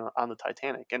died on the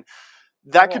Titanic. And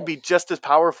that could Yes. be just as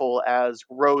powerful as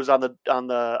Rose on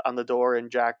the door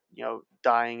and Jack,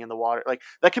 dying in the water. Like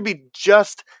that could be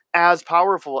just as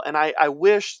powerful. And I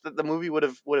wish that the movie would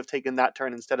have taken that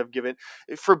turn instead of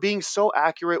for being so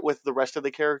accurate with the rest of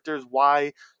the characters.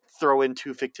 Why throw in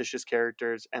two fictitious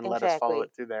characters and let us follow Exactly.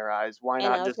 it through their eyes? Why And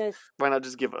not I was just gonna why not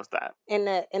just give us that? in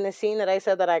the scene that I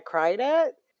said that I cried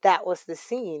at, that was the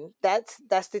scene. That's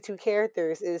the two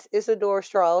characters is Isidore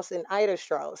Strauss and Ida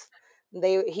Strauss.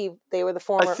 They were the I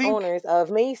former think owners of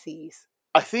Macy's.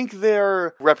 I think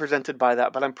they're represented by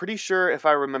that, but I'm pretty sure, if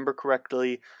I remember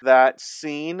correctly, that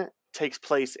scene takes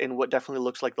place in what definitely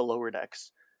looks like the lower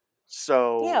decks.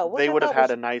 So Yeah, which they I would have thought had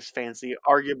was a nice, fancy,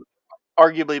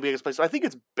 arguably biggest place. So I think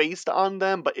it's based on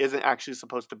them, but isn't actually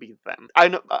supposed to be them. I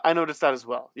noticed that as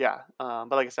well. Yeah,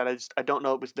 but like I said, I don't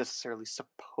know it was necessarily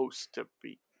supposed to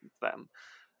be them,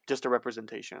 just a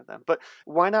representation of them. But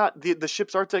why not the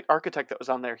ship's architect that was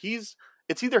on there?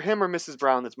 It's either him or Mrs.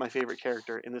 Brown that's my favorite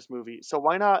character in this movie. So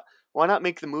why not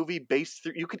make the movie based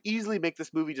through? You could easily make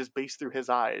this movie just based through his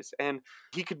eyes, and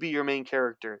he could be your main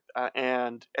character,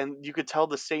 and you could tell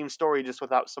the same story just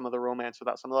without some of the romance,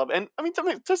 without some love. And I mean,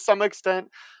 to some extent,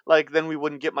 like then we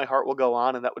wouldn't get "My Heart Will Go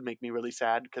On," and that would make me really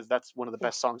sad because that's one of the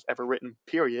best songs ever written.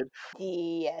 Period.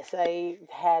 yes, I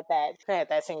had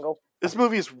that single. This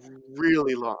movie is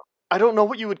really long. I don't know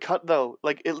what you would cut though.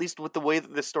 Like at least with the way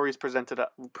that this story is presented.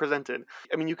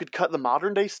 I mean, you could cut the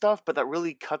modern day stuff, but that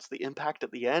really cuts the impact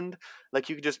at the end. Like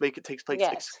you could just make it takes place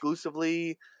Yes.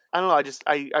 exclusively. I don't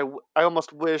know. I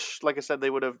almost wish, like I said, they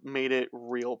would have made it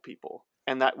real people,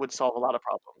 and that would solve a lot of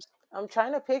problems. I'm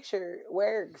trying to picture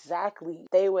where exactly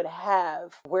they would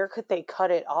have. Where could they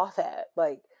cut it off at?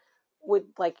 Like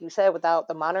you said, without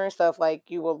the modern stuff, like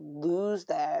you will lose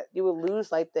that. You will lose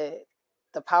like the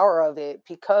power of it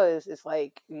because it's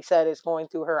like you said, it's going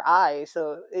through her eyes.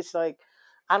 So it's like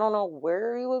I don't know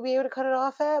where you would be able to cut it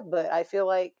off at, but I feel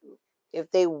like if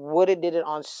they would have did it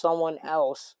on someone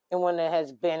else, it wouldn't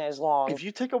have been as long. If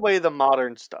you take away the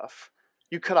modern stuff,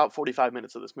 you cut out 45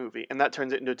 minutes of this movie, and that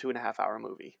turns it into a 2.5 hour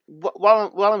movie.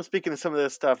 While I'm speaking of some of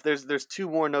this stuff, there's two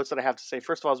more notes that I have to say.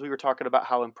 First of all, as we were talking about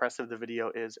how impressive the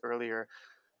video is earlier,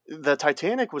 the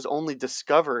Titanic was only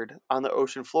discovered on the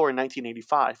ocean floor in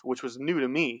 1985, which was new to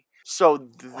me. So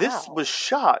this Wow. was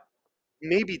shot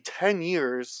maybe 10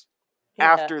 years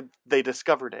Yeah. after they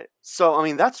discovered it. So I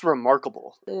mean, that's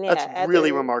remarkable. That's Yeah. really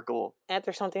After remarkable.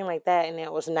 after something like that, and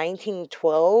it was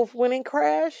 1912 when it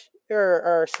crashed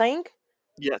or sank.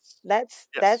 Yes. That's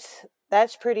Yes. that's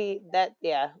that's pretty.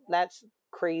 That's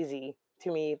crazy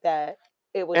to me that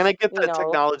it And I was get that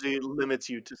technology limits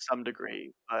you to some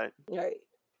degree, but right.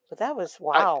 But that was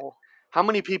I wow. how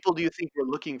many people do you think were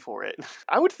looking for it?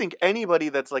 I would think anybody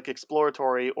that's like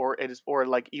exploratory or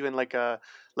like even like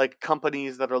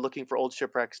companies that are looking for old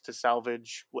shipwrecks to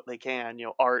salvage what they can,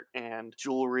 art and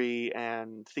jewelry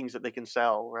and things that they can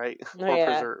sell, right? Or Yeah.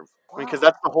 preserve. I mean, because Wow.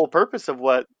 that's the whole purpose of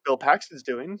what Bill Paxton's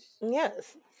doing.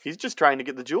 Yes. He's just trying to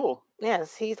get the jewel.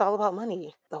 Yes. He's all about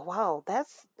money. But wow,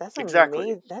 that's Exactly.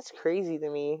 amazing. That's crazy to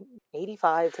me.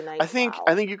 85 to I 90. think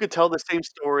I Wow. think you could tell the same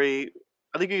story.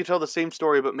 I think you could tell the same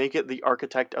story, but make it the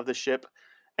architect of the ship,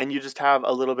 and you just have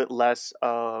a little bit less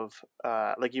of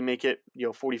like you make it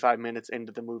 45 minutes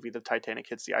into the movie, the Titanic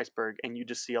hits the iceberg, and you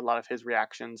just see a lot of his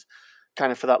reactions,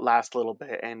 kind of for that last little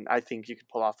bit. And I think you could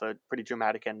pull off a pretty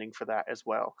dramatic ending for that as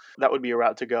well. That would be a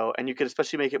route to go, and you could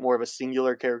especially make it more of a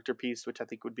singular character piece, which I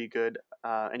think would be good.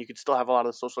 And you could still have a lot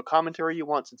of the social commentary you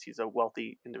want since he's a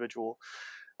wealthy individual.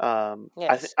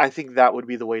 Yes. I think that would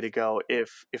be the way to go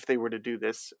if they were to do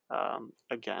this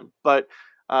again. But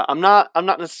I'm not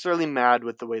necessarily mad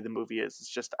with the way the movie is. It's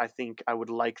just I think I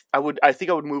think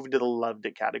I would move into the loved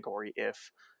it category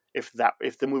if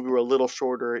the movie were a little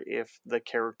shorter, if the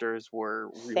characters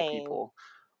were real Same. people,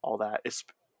 all that.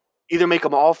 Either make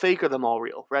them all fake or them all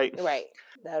real, right? Right.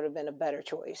 That would have been a better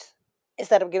choice.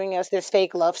 Instead of giving us this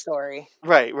fake love story.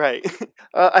 Right.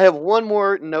 I have one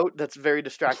more note that's very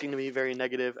distracting to me, very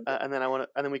negative, and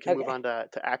then we can move Okay. on to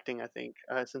acting. I think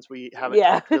since we haven't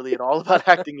Yeah. talked really at all about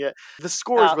acting yet, the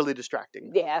score is Oh. really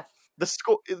distracting. Yeah.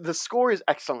 The score is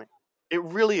excellent. It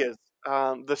really is.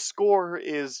 The score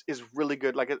is really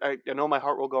good. Like I know My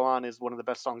Heart Will Go On is one of the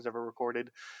best songs ever recorded.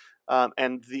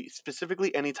 And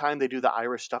specifically anytime they do the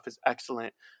Irish stuff is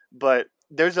excellent. But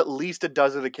there's at least a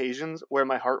dozen occasions where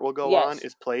My Heart Will Go On Yes.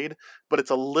 is played, but it's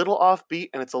a little offbeat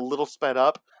and it's a little sped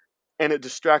up, and it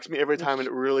distracts me every time, and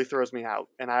it really throws me out,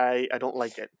 and I don't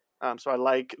like it. So I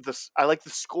like the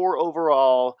score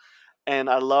overall, and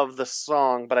I love the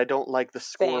song, but I don't like the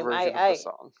score Same. version of the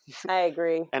song, I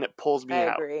agree. and it pulls me I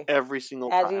out agree. every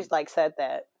single As time. you said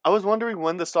that. I was wondering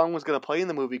when the song was going to play in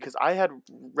the movie because I had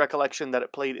recollection that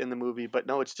it played in the movie, but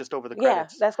no, it's just over the Yeah,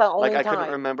 credits. that's the only Like I couldn't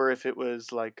time. remember if it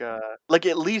was like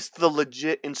at least the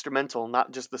legit instrumental,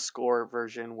 not just the score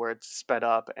version where it's sped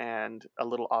up and a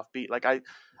little offbeat. Like I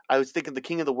was thinking the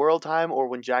King of the World time, or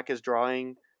when Jack is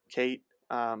drawing Kate,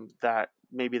 that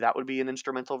maybe that would be an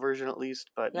instrumental version at least,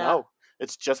 but No. no,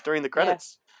 it's just during the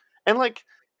credits. And like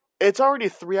it's already a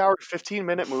 3-hour,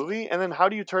 15-minute movie, and then how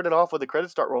do you turn it off when the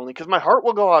credits start rolling? Because My Heart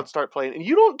Will Go On start playing, and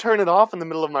you don't turn it off in the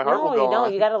middle of My Heart Will No, Go you don't.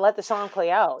 On. You got to let the song play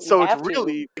out. So You it's have to.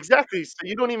 really, exactly, so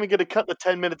you don't even get to cut the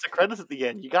 10 minutes of credits at the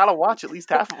end. You got to watch at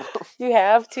least half of them. You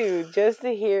have to, just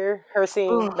to hear her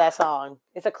sing that song.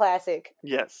 It's a classic.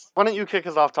 Yes. Why don't you kick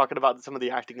us off talking about some of the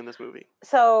acting in this movie?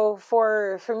 So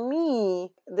for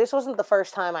me, this wasn't the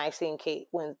first time I've seen Kate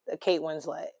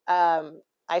Winslet.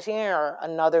 I've seen her in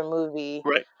another movie.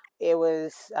 Right. It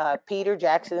was Peter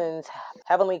Jackson's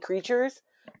Heavenly Creatures.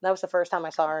 That was the first time I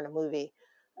saw her in a movie.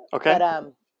 Okay.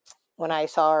 But when I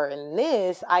saw her in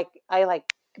this, I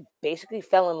like basically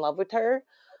fell in love with her.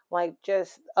 Like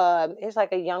just it's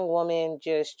like a young woman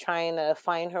just trying to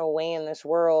find her way in this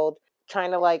world,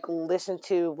 trying to like listen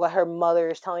to what her mother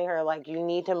is telling her, like you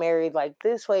need to marry like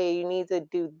this way, you need to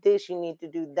do this, you need to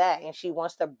do that, and she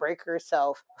wants to break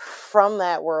herself from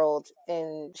that world,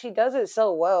 and she does it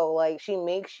so well. Like she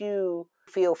makes you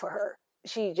feel for her.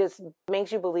 She just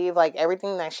makes you believe like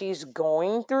everything that she's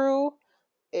going through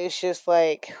is just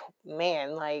like,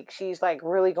 man, like she's like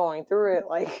really going through it.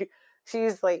 Like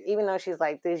she's like, even though she's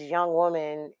like this young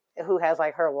woman who has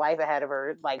like her life ahead of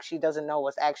her, like she doesn't know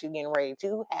what's actually getting ready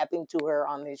to happen to her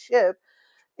on this ship.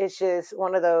 It's just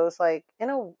one of those like,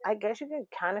 I guess you could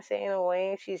kind of say in a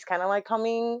way she's kind of like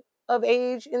coming of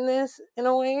age in this in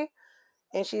a way,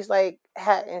 and she's like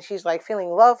she's like feeling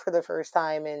love for the first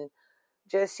time, and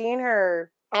just seeing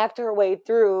her act her way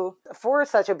through for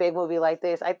such a big movie like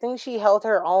this. I think she held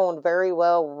her own very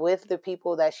well with the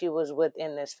people that she was with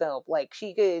in this film. Like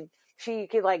she could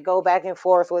like go back and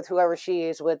forth with whoever she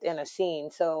is with in a scene.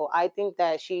 So I think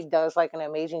that she does like an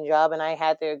amazing job, and I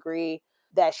had to agree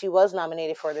that she was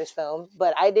nominated for this film,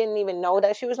 but I didn't even know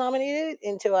that she was nominated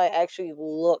until I actually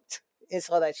looked and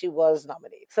saw that she was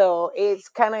nominated. So it's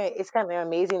kind of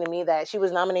amazing to me that she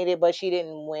was nominated but she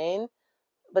didn't win.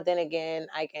 But then again,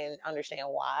 I can understand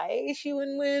why she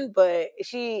wouldn't win. But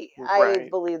I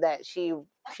believe that she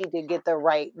did get the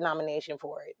right nomination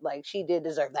for it. Like she did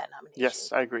deserve that nomination.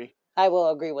 Yes, I agree. I will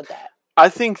agree with that. I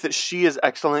think that she is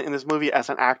excellent in this movie as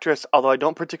an actress, although I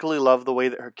don't particularly love the way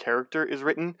that her character is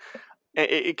written.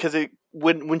 Because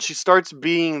when she starts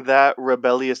being that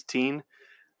rebellious teen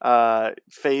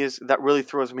phase, that really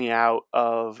throws me out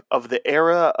of the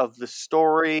era, of the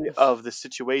story, of the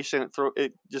situation.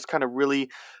 It just kind of really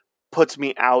puts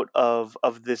me out of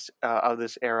this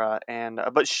era. And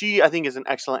but she, I think, is an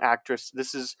excellent actress.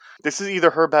 This is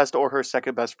either her best or her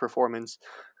second best performance.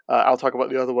 I'll talk about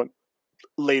the other one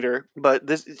later, but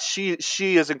she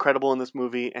is incredible in this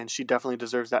movie, and she definitely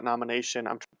deserves that nomination.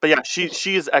 But yeah,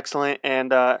 she is excellent.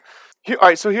 And all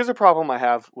right, so here's a problem I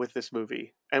have with this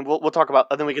movie, and we'll talk about,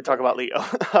 and then we can talk about Leo.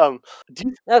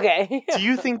 Okay. Do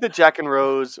you think that Jack and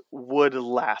Rose would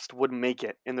make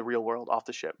it in the real world off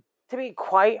the ship? To be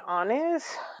quite honest,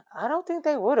 I don't think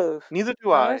they would have. Neither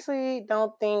do I. Honestly,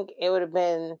 don't think it would have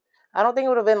been. I don't think it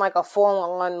would have been like a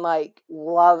full-on like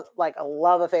love, like a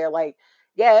love affair. Like,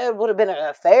 yeah, it would have been an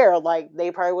affair. Like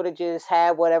they probably would have just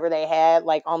had whatever they had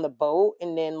like on the boat,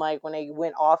 and then like when they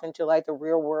went off into like the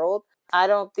real world, I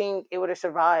don't think it would have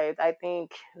survived. I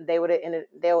think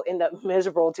they'll end up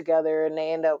miserable together, and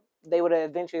they would have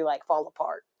eventually like fall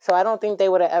apart. So I don't think they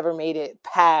would have ever made it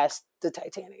past the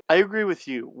Titanic. I agree with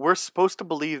you. We're supposed to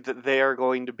believe that they are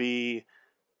going to be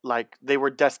like they were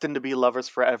destined to be lovers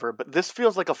forever. But this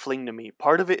feels like a fling to me.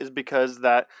 Part of it is because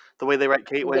that the way they write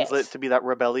Kate Winslet Yes, to be that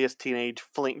rebellious teenage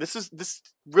fling. This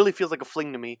really feels like a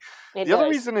fling to me. it The other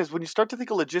does. reason is when you start to think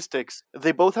of logistics,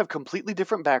 they both have completely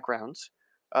different backgrounds.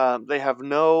 They have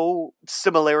no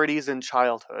similarities in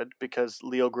childhood because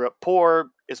Leo grew up poor,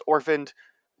 is orphaned.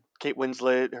 Kate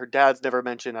Winslet, her dad's never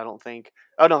mentioned, I don't think.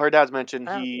 Oh no, her dad's mentioned.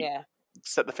 He Yeah.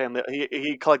 set the family.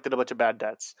 He collected a bunch of bad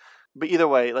debts. But either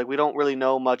way, like we don't really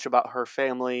know much about her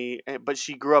family. But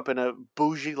she grew up in a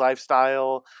bougie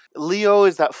lifestyle. Leo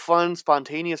is that fun,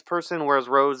 spontaneous person, whereas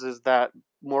Rose is that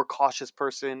more cautious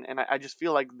person. And I just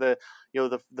feel like the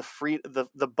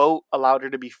boat allowed her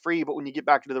to be free. But when you get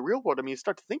back into the real world, I mean, you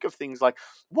start to think of things like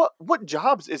what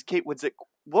jobs is Kate Winslet?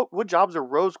 What jobs are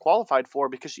Rose qualified for?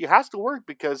 Because she has to work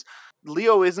because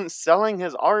Leo isn't selling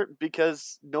his art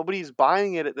because nobody's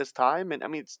buying it at this time. And I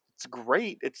mean, it's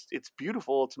great. It's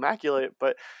beautiful. It's immaculate.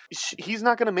 But he's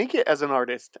not going to make it as an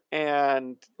artist,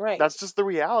 and Right. that's just the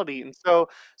reality. And so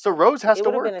Rose has It to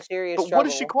would have been a work. serious But what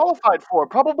is she struggle. qualified for?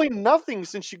 Probably nothing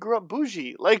since she grew up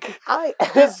bougie. Like I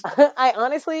his I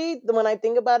honestly, when I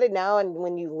think about it now, and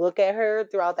when you look at her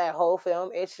throughout that whole film,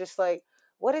 it's just like,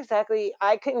 what exactly?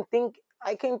 I couldn't think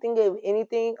of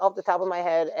anything off the top of my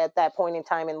head at that point in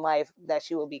time in life that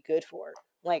she would be good for.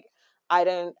 Like, I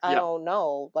yeah. don't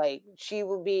know. Like, she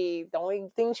would be the only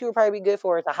thing she would probably be good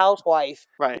for is a housewife.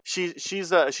 Right.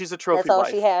 She's a That's trophy all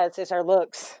she wife. has is her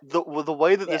looks. The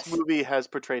way that this Yes. movie has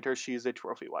portrayed her, she's a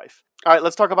trophy wife. All right,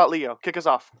 let's talk about Leo. Kick us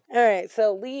off. All right,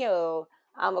 so Leo,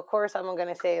 of course, I'm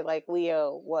gonna say like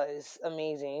Leo was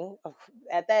amazing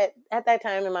at that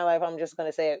time in my life. I'm just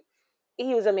gonna say it.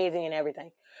 He was amazing in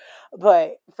everything.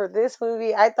 But for this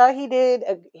movie, I thought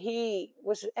he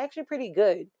was actually pretty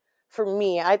good for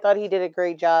me. I thought he did a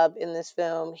great job in this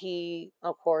film.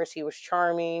 Of course, he was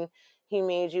charming. He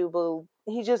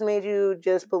just made you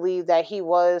just believe that he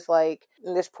was like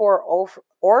this poor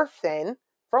orphan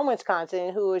from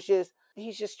Wisconsin who was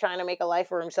he's just trying to make a life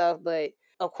for himself. But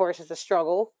of course, it's a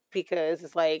struggle because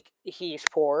it's like he's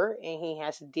poor and he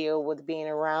has to deal with being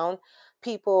around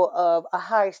people of a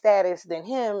higher status than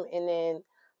him, and then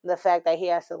the fact that he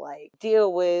has to like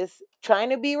deal with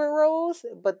trying to be with Rose,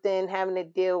 but then having to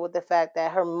deal with the fact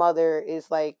that her mother is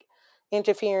like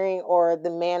interfering, or the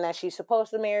man that she's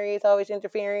supposed to marry is always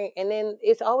interfering. And then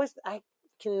it's always, I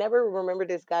can never remember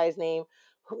this guy's name.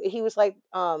 He was like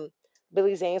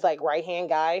Billy Zane's like right hand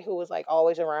guy who was like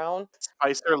always around.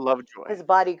 Spicer Lovejoy. His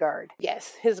bodyguard.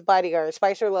 Yes, his bodyguard,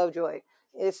 Spicer Lovejoy.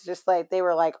 It's just like they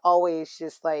were like always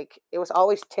just like it was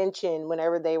always tension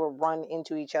whenever they would run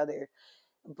into each other.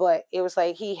 But it was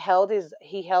like he held his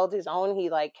own. He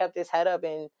like kept his head up,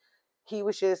 and he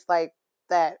was just like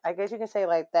that. I guess you can say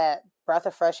like that breath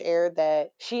of fresh air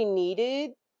that she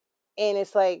needed. And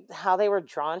it's like how they were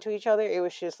drawn to each other. It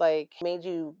was just like made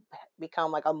you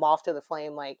become like a moth to the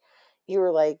flame. Like you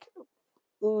were like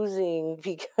oozing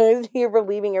because you're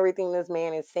believing everything this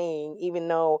man is saying, even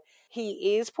though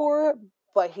he is poor.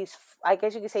 But I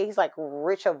guess you could say he's like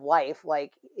rich of life.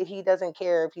 Like he doesn't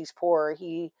care if he's poor.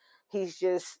 He's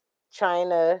just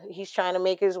he's trying to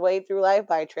make his way through life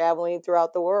by traveling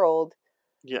throughout the world.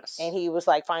 Yes. And he was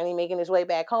like finally making his way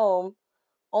back home,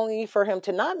 only for him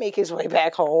to not make his way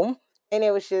back home. And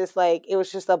it was just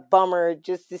a bummer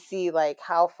just to see like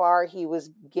how far he was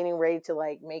getting ready to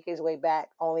like make his way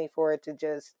back, only for it to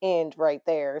just end right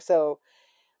there. So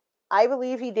I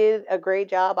believe he did a great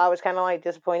job. I was kind of like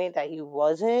disappointed that he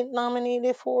wasn't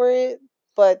nominated for it.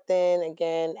 But then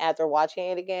again, after watching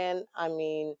it again, I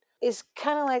mean, it's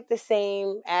kind of like the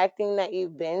same acting that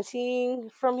you've been seeing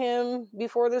from him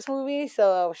before this movie.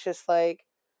 So I was just like,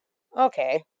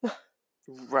 okay.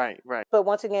 Right. But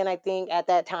once again, I think at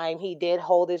that time he did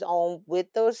hold his own with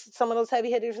some of those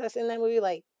heavy hitters that's in that movie,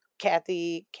 like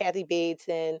Kathy Bates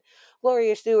and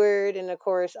Gloria Stewart, and of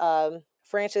course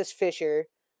Frances Fisher.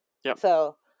 Yep.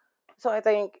 So I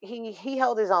think he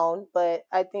held his own, but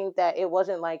I think that it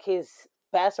wasn't like his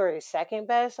best or his second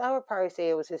best. I would probably say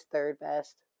it was his third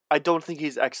best. I don't think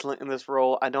he's excellent in this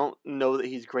role. I don't know that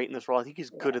he's great in this role. I think he's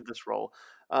good at this role.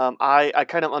 I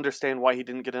kind of understand why he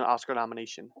didn't get an Oscar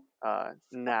nomination.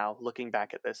 Now looking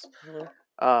back at this,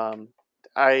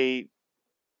 I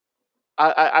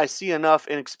see enough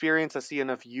inexperience. I see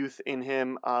enough youth in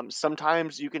him.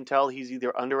 Sometimes you can tell he's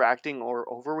either underacting or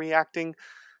overreacting,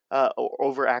 or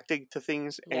overacting to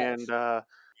things, Yes. and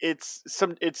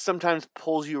it sometimes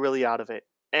pulls you really out of it.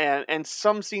 And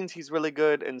some scenes he's really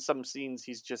good, and some scenes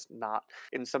he's just not.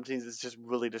 And some scenes it's just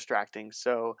really distracting.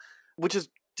 So, which is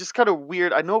just kind of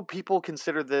weird. I know people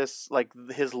consider this like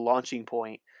his launching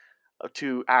point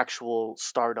to actual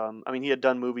stardom. I mean, he had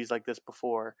done movies like this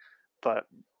before, but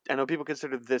I know people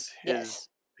consider this Yes.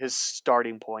 his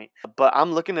starting point, but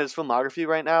I'm looking at his filmography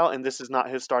right now, and this is not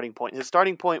his starting point. His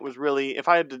starting point was really, if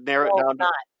I had to narrow it Well, down to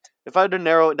not. if I had to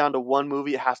narrow it down to one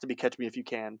movie, it has to be Catch Me If You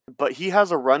Can. But he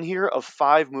has a run here of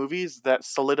 5 movies that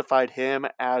solidified him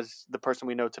as the person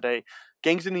we know today.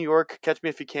 Gangs of New York, Catch Me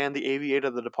If You Can, The Aviator,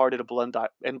 The Departed,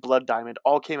 and Blood Diamond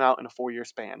all came out in a 4-year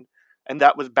span. And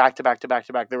that was back to back to back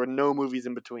to back. There were no movies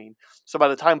in between. So by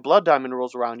the time Blood Diamond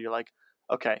rolls around, you're like,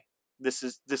 okay, this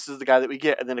is the guy that we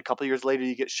get. And then a couple years later,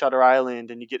 you get Shutter Island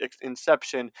and you get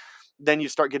Inception. Then you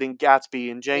start getting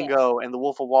Gatsby and Yes. Django and The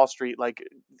Wolf of Wall Street. Like,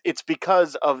 it's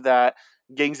because of that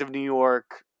Gangs of New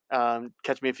York,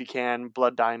 Catch Me If You Can,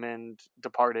 Blood Diamond,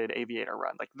 Departed, Aviator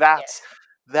run. Like, Yes.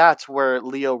 that's where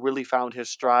Leo really found his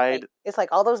stride. Like, it's like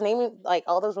all those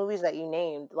movies that you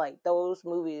named, like those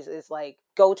movies is like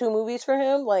go-to movies for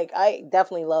him. Like, I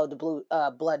definitely loved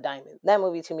Blood Diamond. That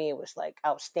movie to me was like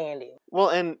outstanding. Well,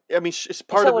 and I mean, it's And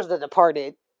part so of was it. The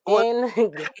Departed. Well,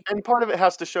 And and part of it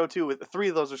has to show too. With 3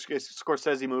 of those are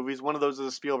Scorsese movies. One of those is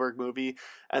a Spielberg movie,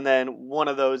 and then one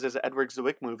of those is an Edward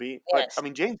Zwick movie. But yes, I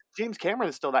mean, James Cameron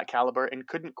is still that caliber and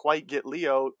couldn't quite get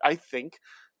Leo, I think,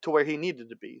 to where he needed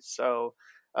to be. So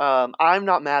I'm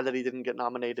not mad that he didn't get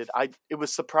nominated. It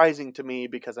was surprising to me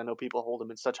because I know people hold him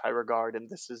in such high regard, and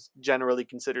this is generally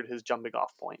considered his jumping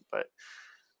off point. But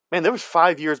man, there was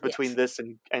 5 years between yes. this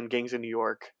and Gangs of New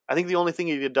York. I think the only thing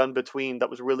he had done between that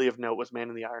was really of note was Man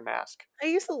in the Iron Mask. I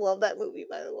used to love that movie,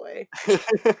 by the way.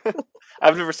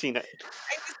 I've never seen it.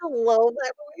 I used to love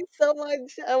that movie so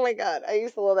much. Oh my god, I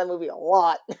used to love that movie a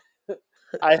lot.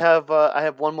 I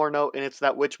have one more note, and it's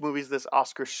that which movies these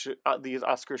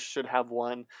Oscars should have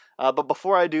won. But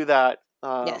before I do that,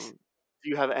 Yes. do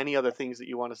you have any other things that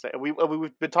you want to say?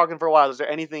 We've been talking for a while. Is there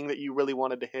anything that you really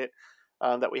wanted to hit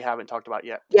that we haven't talked about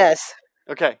yet? Yes.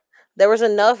 Okay. There was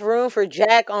enough room for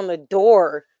Jack on the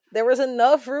door. There was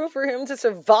enough room for him to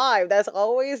survive. That's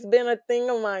always been a thing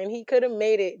of mine. He could have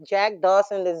made it. Jack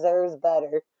Dawson deserves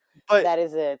better. But That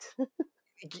is it.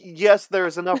 yes,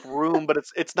 there's enough room, but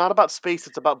it's not about space.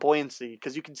 It's about buoyancy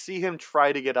because you can see him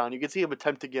try to get on. You can see him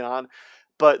attempt to get on,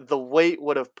 but the weight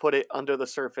would have put it under the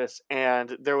surface,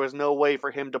 and there was no way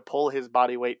for him to pull his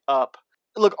body weight up.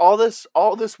 Look, all this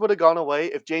would have gone away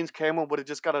if James Cameron would have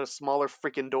just got a smaller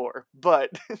freaking door.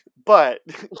 But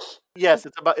yes,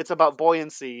 it's about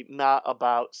buoyancy, not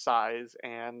about size.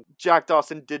 And Jack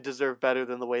Dawson did deserve better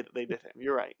than the way that they did him.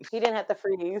 You're right. He didn't have to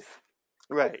freeze.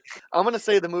 Right. I'm gonna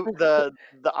say the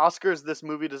Oscars this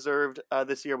movie deserved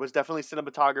this year was definitely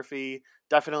cinematography,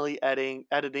 definitely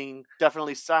editing,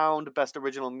 definitely sound, best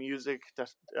original music,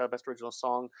 best original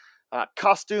song,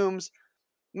 costumes,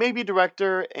 maybe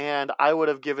director, and I would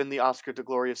have given the Oscar to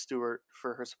Gloria Stewart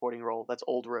for her supporting role. That's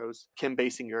Old Rose. Kim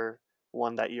Basinger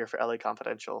won that year for LA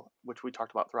Confidential, which we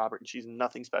talked about with Robert, and she's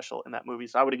nothing special in that movie.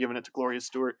 So I would have given it to Gloria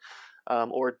Stewart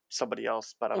or somebody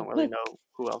else, but I don't really know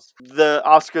who else. The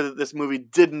Oscar that this movie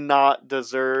did not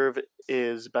deserve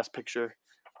is Best Picture,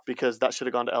 because that should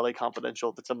have gone to LA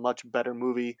Confidential. That's a much better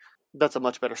movie. That's a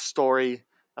much better story.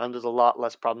 There's a lot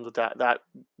less problems with that.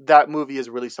 That movie is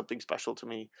really something special to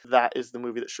me. That is the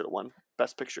movie that should have won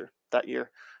Best Picture that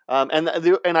year. And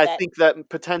I think that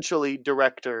potentially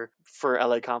director for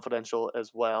LA Confidential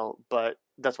as well. But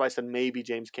that's why I said maybe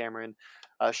James Cameron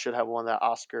should have won that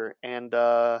Oscar. And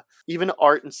even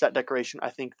art and set decoration,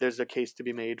 I think there's a case to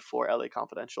be made for LA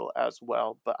Confidential as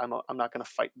well. But I'm not going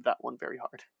to fight that one very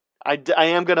hard. I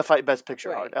am going to fight Best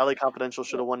Picture hard. LA Confidential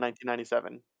should have won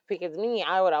 1997. Because me,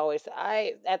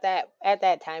 at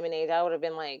that time and age, I would have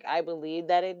been like, I believe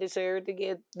that it deserved to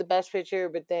get the Best Picture,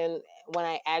 but then when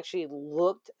I actually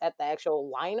looked at the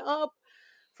actual lineup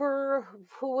for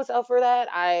who was up for that,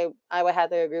 I would have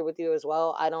to agree with you as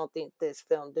well. I don't think this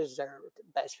film deserved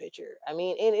Best Picture. I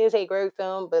mean, it is a great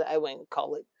film, but I wouldn't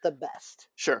call it the best.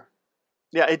 Sure.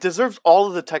 Yeah, it deserves all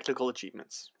of the technical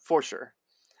achievements, for sure.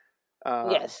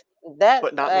 Yes, that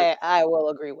but not I will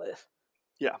agree with.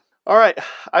 Yeah. All right,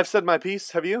 I've said my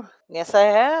piece. Have you? Yes, I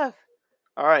have.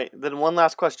 All right, then one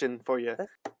last question for you.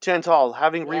 Chantal,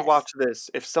 having Yes. rewatched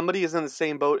this, if somebody is in the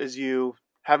same boat as you,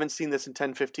 haven't seen this in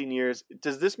 10, 15 years,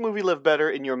 does this movie live better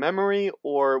in your memory,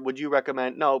 or would you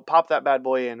recommend, no, pop that bad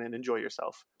boy in and enjoy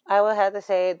yourself? I would have to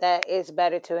say that it's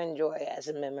better to enjoy as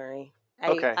a memory.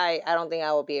 Okay. I don't think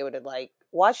I would be able to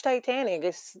watch Titanic.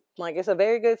 It's a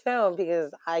very good film,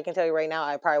 because I can tell you right now,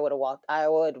 I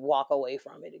would walk away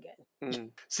from it again.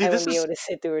 See, I this wouldn't be is able to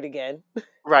sit through it again.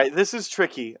 right. This is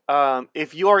tricky.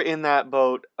 If you are in that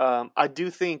boat, I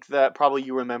do think that probably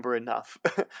you remember enough.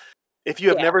 If you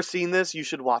have never seen this, you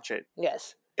should watch it.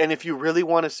 Yes. And if you really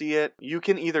want to see it, you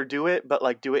can either do it,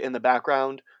 but do it in the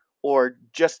background, or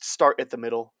just start at the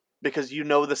middle, because you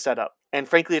know the setup. And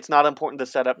frankly, it's not important to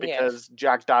set up Yeah. because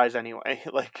Jack dies anyway.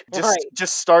 Like Right.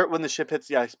 just start when the ship hits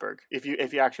the iceberg. If you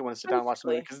actually want to sit down and watch the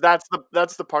movie, Basically. because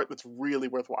that's the part that's really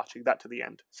worth watching. That to the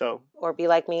end. So Or be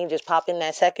like me and just pop in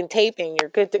that second tape and you're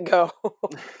good to go.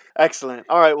 excellent.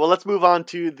 All right, well, let's move on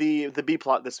to the B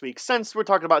plot this week. Since we're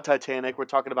talking about Titanic, we're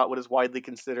talking about what is widely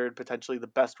considered potentially the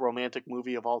best romantic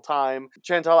movie of all time.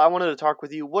 Chantal, I wanted to talk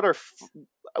with you.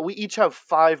 We each have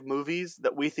 5 movies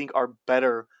that we think are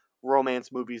better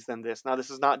romance movies than this. Now,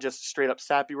 this is not just straight up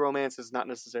sappy romance. It's not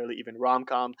necessarily even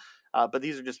rom-com. But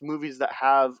these are just movies that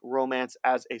have romance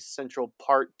as a central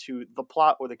part to the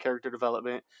plot or the character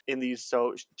development in these.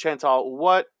 So, Chantal,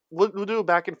 we'll do a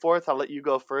back and forth. I'll let you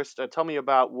go first. Tell me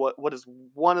about what is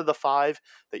one of the 5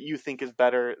 that you think is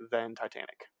better than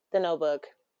Titanic. The Notebook.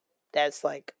 That's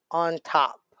like on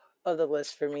top of the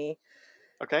list for me.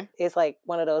 Okay. It's like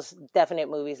one of those definite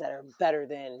movies that are better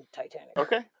than Titanic.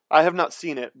 Okay. I have not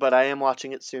seen it, but I am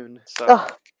watching it soon. So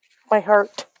Oh, my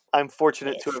heart. I'm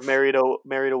fortunate to have Yes.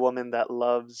 married a woman that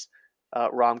loves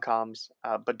rom-coms,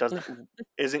 but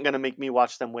isn't going to make me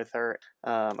watch them with her.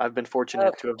 I've been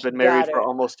fortunate to have been married Got for it.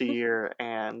 almost a year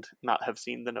and not have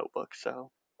seen The Notebook. So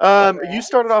you Congrats.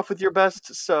 started off with your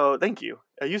best, so thank you.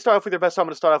 You start off with your best, so I'm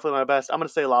going to start off with my best. I'm going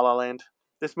to say La La Land.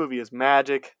 This movie is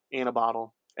magic in a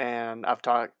bottle, and I've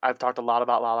talked a lot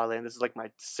about La La Land. This is like my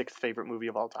 6th favorite movie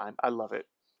of all time. I love it.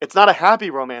 It's not a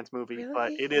happy romance movie, but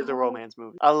Really? it is a Oh. romance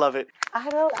movie. I love it.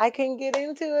 I couldn't get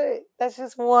into it. That's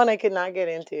just one I could not get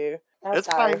into. I'm It's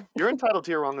sorry. fine. You're entitled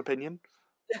to your wrong opinion.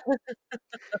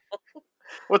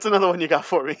 What's another one you got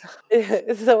for me?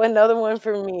 So another one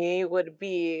for me would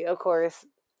be, of course,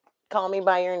 Call Me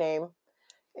by Your Name.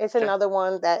 It's Okay. another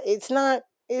one that it's not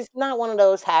one of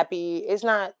those happy. It's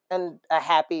not a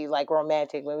happy like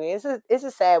romantic movie. It's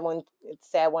a sad one. It's a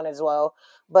sad one as well.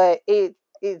 But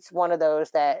it's one of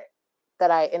those that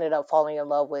I ended up falling in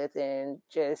love with, and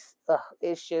just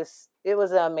it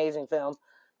was an amazing film.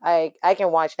 I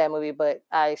can watch that movie, but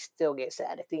I still get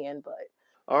sad at the end. But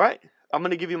All right. I'm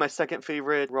going to give you my second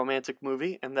favorite romantic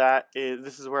movie, and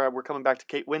this is where we're coming back to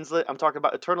Kate Winslet. I'm talking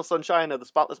about Eternal Sunshine of the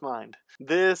Spotless Mind.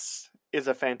 This is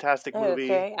a fantastic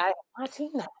movie. okay, I've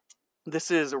seen that.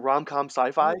 This is rom-com I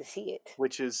sci-fi, need to see it.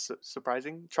 which is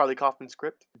surprising. Charlie Kaufman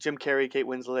script, Jim Carrey, Kate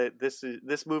Winslet.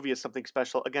 This movie is something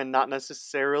special. Again, not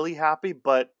necessarily happy,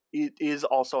 but it is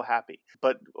also happy.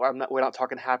 But we're not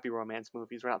talking happy romance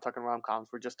movies. We're not talking rom-coms.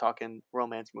 We're just talking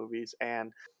romance movies.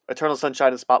 And Eternal Sunshine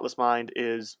of the Spotless Mind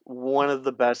is one of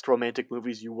the best romantic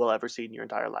movies you will ever see in your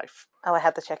entire life. I would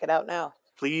have to check it out now.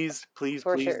 Please, please,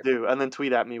 For please sure. do. And then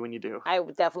tweet at me when you do. I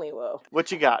definitely will.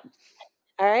 What you got?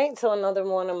 All right, so another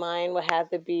one of mine would have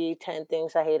to be 10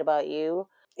 Things I Hate About You.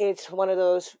 It's one of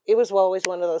those, it was always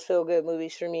one of those feel-good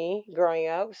movies for me growing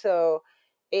up. So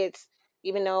it's,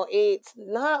 even though it's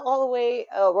not all the way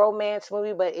a romance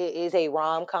movie, but it is a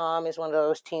rom-com. It's one of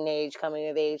those teenage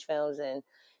coming-of-age films, and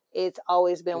it's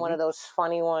always been one of those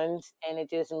funny ones, and it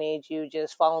just made you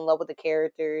just fall in love with the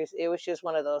characters. It was just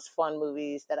one of those fun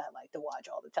movies that I like to watch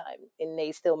all the time, and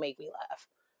they still make me laugh.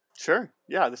 Sure.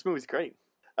 Yeah, this movie's great.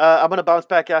 I'm going to bounce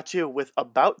back at you with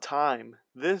About Time.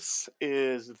 This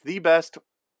is the best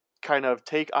kind of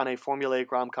take on a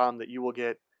formulaic rom-com that you will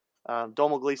get.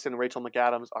 Domhnall Gleeson and Rachel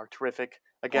McAdams are terrific.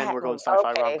 Again, we're going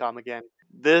sci-fi Okay. rom-com again.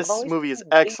 This always movie is seen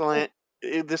Gleeson. excellent.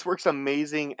 This works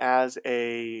amazing as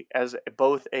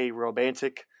both a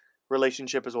romantic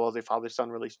relationship as well as a father-son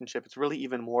relationship. It's really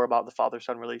even more about the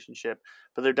father-son relationship,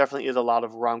 but there definitely is a lot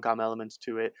of rom-com elements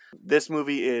to it. This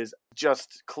movie is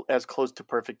just as close to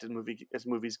perfect as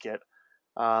movies get.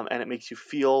 And it makes you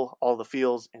feel all the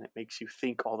feels, and it makes you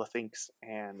think all the thinks.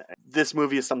 And this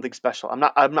movie is something special.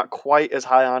 I'm not quite as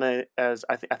high on it as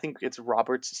I think it's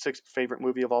Robert's 6th favorite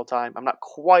movie of all time. I'm not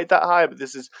quite that high, but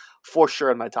this is for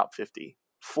sure in my top 50.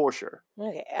 For sure.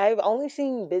 Okay, I've only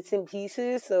seen bits and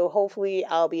pieces, so hopefully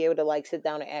I'll be able to like sit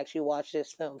down and actually watch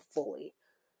this film fully.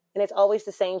 And it's always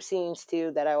the same scenes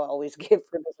too that I will always get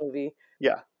for this movie.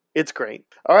 Yeah, it's great.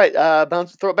 All right,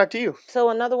 throw it back to you.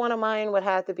 So another one of mine would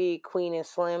have to be Queen and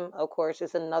Slim. Of course,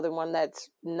 it's another one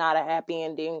that's not a happy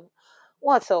ending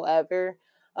whatsoever.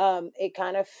 It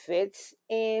kind of fits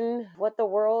in what the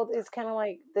world is kind of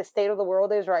like the state of the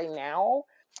world is right now.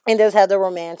 It does have the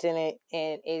romance in it,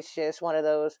 and it's just one of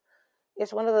those.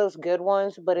 It's one of those good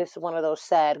ones, but it's one of those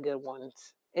sad good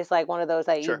ones. It's like one of those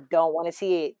that Sure. you don't want to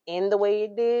see it end the way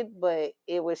it did, but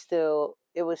it was still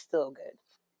good.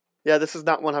 Yeah, this is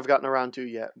not one I've gotten around to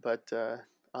yet, but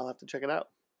I'll have to check it out.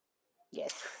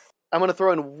 Yes. I'm going to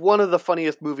throw in one of the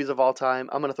funniest movies of all time.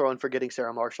 I'm going to throw in Forgetting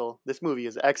Sarah Marshall. This movie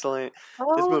is excellent.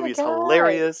 This Oh my movie is God.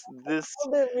 hilarious. I love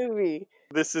that movie.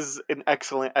 This is an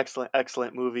excellent, excellent,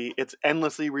 excellent movie. It's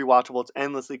endlessly rewatchable. It's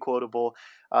endlessly quotable.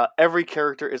 Every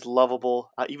character is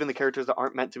lovable. Even the characters that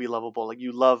aren't meant to be lovable, like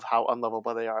you love how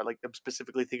unlovable they are. Like I'm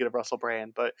specifically thinking of Russell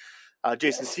Brand, but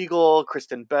Jason Yes. Segel,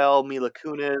 Kristen Bell, Mila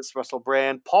Kunis, Russell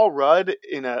Brand, Paul Rudd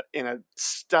in a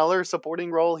stellar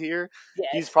supporting role here.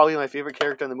 He's Yes. probably my favorite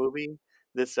character in the movie.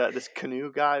 This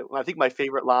canoe guy. I think my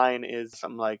favorite line is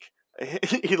something like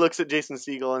he looks at Jason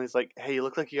Segel and he's like, "Hey, you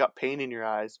look like you got pain in your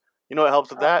eyes. You know what helps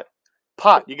with that?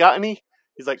 Pot. You got any?"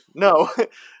 He's like, "No."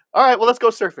 All right, well, let's go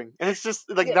surfing. And it's just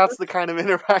like Yeah. that's the kind of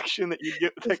interaction that you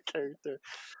get with that character.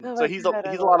 Oh So my he's God,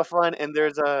 I a love lot of fun, and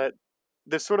there's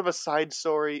sort of a side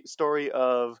story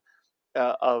of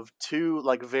two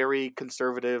like very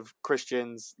conservative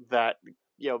Christians that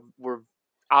were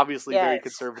obviously very Yes.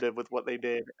 conservative with what they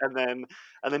did, and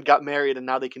then got married, and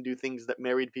now they can do things that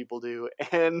married people do,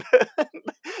 and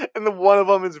and the one of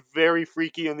them is very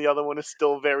freaky, and the other one is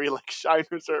still very like shy and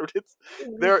reserved. It's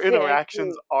their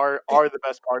interactions Exactly. are the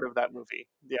best part of that movie.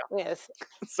 Yeah, Yes.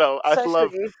 so So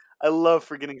true. I love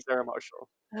Forgetting Sarah Marshall.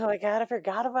 Oh my God, I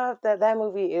forgot about that. That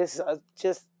movie is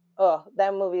just, oh,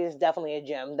 that movie is definitely a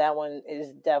gem. That one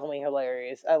is definitely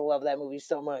hilarious. I love that movie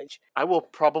so much. I will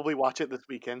probably watch it this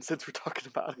weekend since we're talking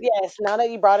about it. Yes, now that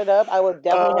you brought it up, I would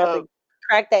definitely have Uh, to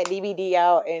crack that DVD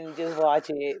out and just watch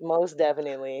it. Most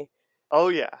definitely. oh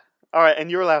yeah. All right,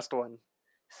 and your last one.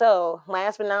 So,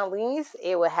 last but not least,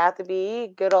 it would have to be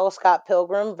good old Scott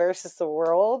Pilgrim versus the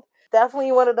World.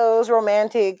 Definitely one of those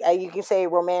romantic, you can say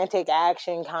romantic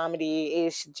action comedy.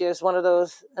 It's just one of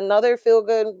those, another a feel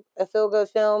good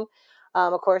film.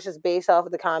 Of course, it's based off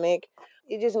of the comic.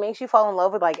 It just makes you fall in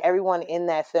love with like everyone in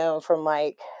that film,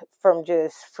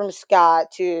 from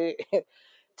Scott to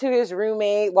to his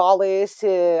roommate Wallace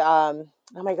to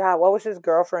oh my God, what was his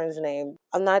girlfriend's name?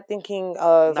 I'm not thinking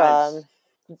of Knives.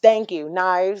 thank you,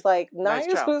 Knives. Like Knives Knives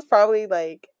Chow. was probably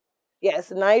like,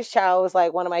 yes, Knives Chow was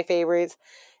like one of my favorites.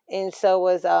 And so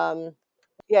was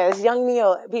yes, Young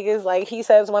Neil, because like he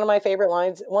says one of my favorite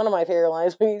lines when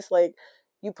he's like,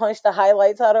 "You punch the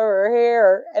highlights out of her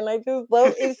hair," and I just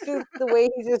love it's just the way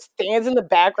he just stands in the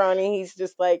background and he's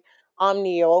just like, "I'm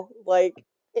Neil." Like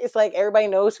it's like everybody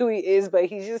knows who he is, but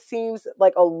he just seems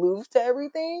like aloof to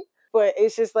everything. But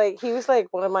it's just like he was like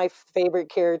one of my favorite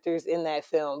characters in that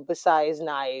film, besides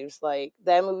Knives. Like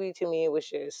that movie to me was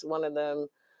just one of them.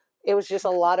 It was just a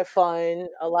lot of fun,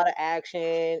 a lot of action.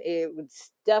 It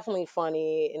was definitely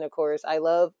funny, and of course, I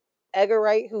love Edgar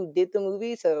Wright who did the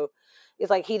movie. So it's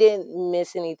like he didn't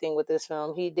miss anything with this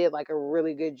film. He did like a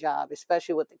really good job,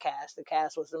 especially with the cast. The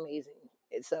cast was amazing.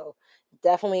 And so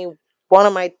definitely one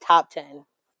of my top 10.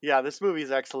 Yeah, this movie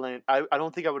is excellent. I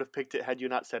don't think I would have picked it had you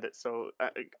not said it. So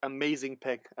amazing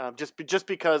pick. Just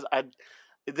because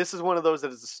this is one of those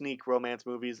that is a sneak romance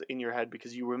movies in your head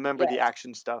because you remember the Yes,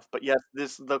 action stuff. But yes,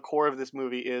 the core of this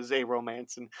movie is a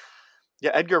romance, and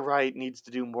yeah, Edgar Wright needs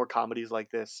to do more comedies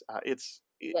like this.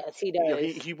 yes, he He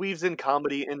does. he weaves in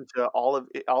comedy into all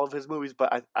of his movies,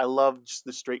 but I love just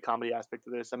the straight comedy aspect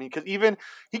of this. I mean, because even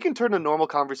he can turn a normal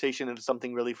conversation into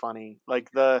something really funny,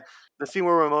 like the scene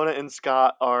where Ramona and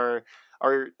Scott are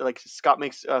like Scott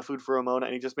makes food for Ramona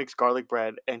and he just makes garlic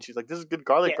bread and she's like, "This is good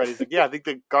garlic bread." Yes, He's like, "Yeah, I think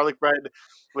the garlic bread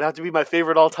would have to be my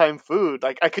favorite all time food.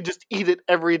 Like I could just eat it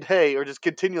every day or just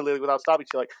continually without stopping."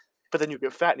 She's like, "But then you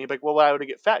get fat." And he's like, "Well, why would I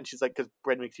get fat?" And she's like, "Because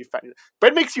bread makes you fat."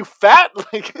 Bread makes you fat?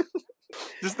 Like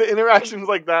just the interactions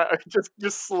like that are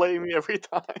just slay me every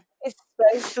time.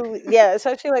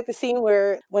 especially like the scene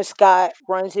where when Scott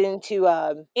runs into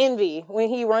Envy, when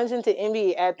he runs into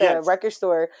Envy at the Yes. record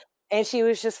store, and she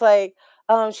was just like,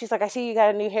 she's like, "I see you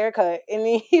got a new haircut," and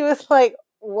then he was like,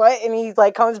 "What?" And he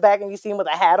like comes back and you see him with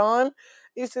a hat on.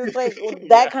 It's just like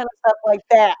that Yeah. kind of stuff like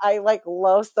that. I like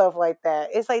love stuff like that.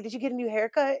 It's like, did you get a new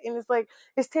haircut? And it's like,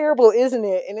 it's terrible, isn't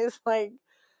it? And it's like,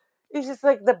 it's just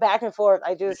like the back and forth.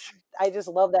 I just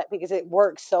love that because it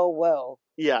works so well.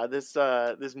 Yeah, this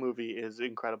movie is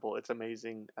incredible. It's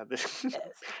amazing.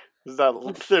 Yes, There's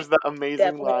that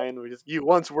amazing definitely. line where just you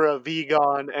once were a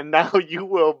vegan and now you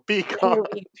will be And gone. you'll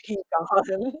be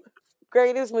gone.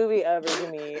 Greatest movie ever to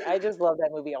me. I just love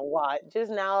that movie a lot.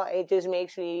 Just now, it just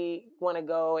makes me want to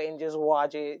go and just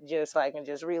watch it just so I can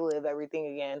just relive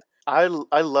everything again. I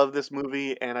love this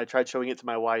movie and I tried showing it to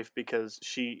my wife because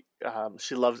she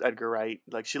loves Edgar Wright.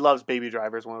 Like she loves Baby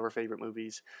Driver is one of her favorite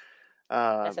movies.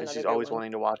 That's And another she's good always one.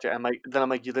 wanting to watch it. I'm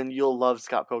like, then you'll love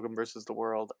Scott Pilgrim versus the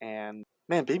World. And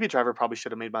man, Baby Driver probably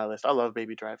should have made my list. I love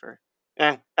Baby Driver.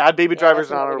 Add Baby Yeah, Driver that's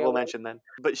as an another good honorable one. mention then.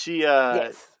 But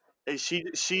Yes.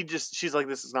 she's like,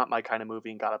 this is not my kind of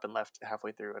movie, and got up and left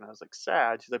halfway through. And I was like,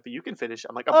 sad. She's like, but you can finish.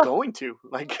 I'm like, I'm Oh, going to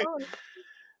like. oh.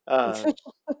 Uh,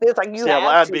 It's like you so yeah, we'll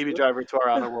have add to. Baby Driver to our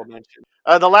honorable mention.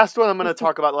 The last one I'm going to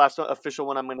talk about, the last official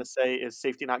one I'm going to say is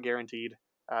Safety Not Guaranteed.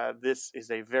 This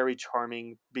is a very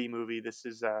charming B movie. This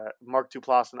is Mark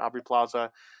Duplass and Aubrey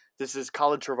Plaza. This is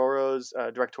Colin Trevorrow's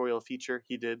directorial feature.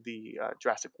 He did the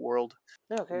Jurassic World.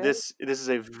 Okay. This is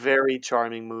a very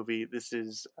charming movie.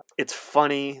 It's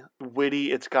funny,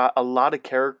 witty. It's got a lot of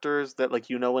characters that like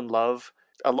and love.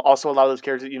 Also, a lot of those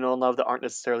characters that and love that aren't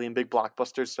necessarily in big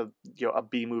blockbusters. So a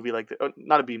B movie like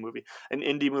not a B movie, an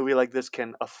indie movie like this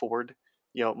can afford.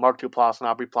 Mark Duplass and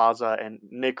Aubrey Plaza and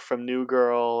Nick from New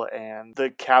Girl and the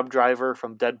cab driver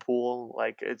from Deadpool.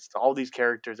 Like it's all these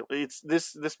characters. It's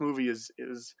this movie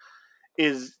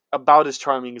is about as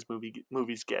charming as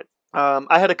movies get.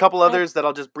 I had a couple others that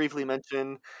I'll just briefly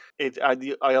mention. I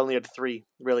only had 3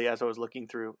 really as I was looking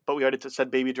through, but we already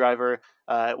said Baby Driver.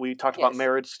 We talked about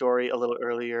Marriage Story a little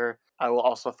earlier. I will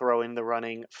also throw in the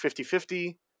running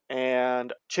 50-50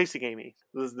 and Chasing Amy.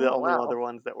 Those are the only other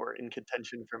ones that were in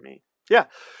contention for me. Yeah.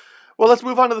 Well, let's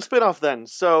move on to the spinoff then.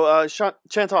 So,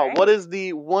 Chantal, what is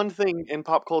the one thing in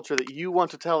pop culture that you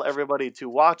want to tell everybody to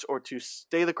watch or to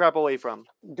stay the crap away from?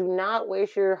 Do not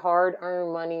waste your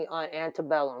hard-earned money on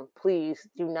Antebellum. Please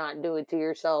do not do it to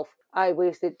yourself. I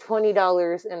wasted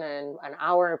 $20 in an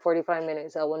hour and 45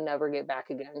 minutes I will never get back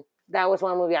again. That was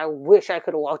one movie I wish I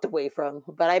could have walked away from,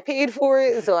 but I paid for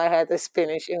it, so I had to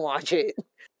finish and watch it.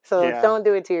 So don't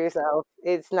do it to yourself.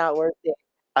 It's not worth it.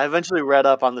 I eventually read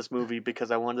up on this movie because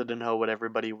I wanted to know what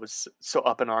everybody was so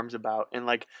up in arms about. And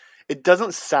it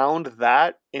doesn't sound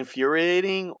that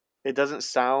infuriating. It doesn't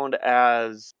sound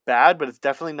as bad, but it's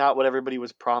definitely not what everybody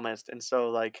was promised. And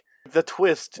so the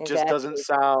twist just doesn't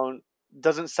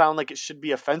sound like it should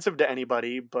be offensive to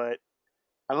anybody, but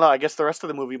I don't know. I guess the rest of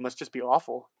the movie must just be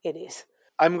awful. It is.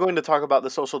 I'm going to talk about The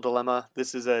Social Dilemma.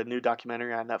 This is a new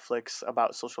documentary on Netflix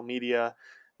about social media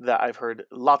that I've heard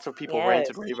lots of people rant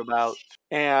and rave about.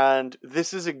 And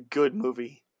this is a good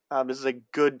movie. This is a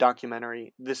good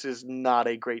documentary. This is not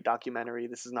a great documentary.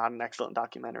 This is not an excellent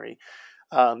documentary.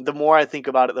 The more I think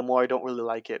about it, the more I don't really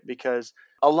like it, because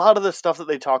a lot of the stuff that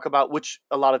they talk about, which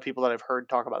a lot of people that I've heard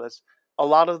talk about this, a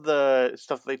lot of the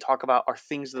stuff that they talk about are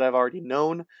things that I've already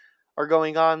known are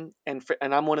going on. And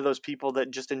I'm one of those people that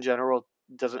just in general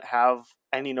doesn't have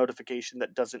any notification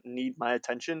that doesn't need my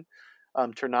attention.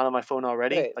 Turned on my phone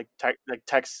already, like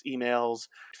texts, emails,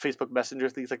 Facebook Messenger,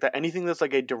 things like that. Anything that's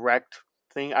like a direct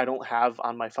thing I don't have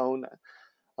on my phone.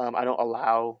 I don't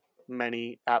allow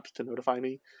many apps to notify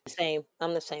me. Same.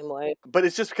 I'm the same way. But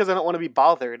it's just because I don't want to be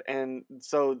bothered. And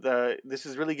so this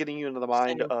is really getting you into the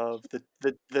mind of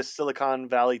the Silicon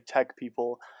Valley tech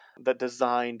people that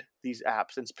designed these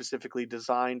apps and specifically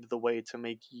designed the way to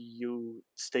make you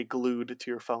stay glued to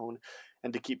your phone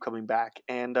and to keep coming back.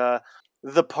 And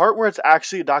the part where it's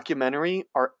actually a documentary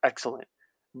are excellent,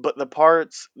 but the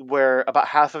parts where about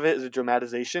half of it is a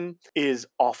dramatization is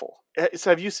awful. So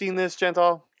have you seen this,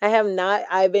 Chantal? I have not.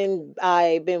 I've been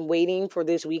waiting for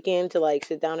this weekend to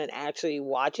sit down and actually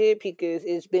watch it, because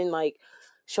it's been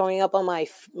showing up on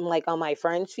my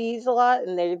friends' feeds a lot,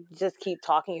 and they just keep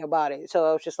talking about it. So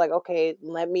I was just like, okay,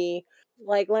 let me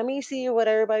see what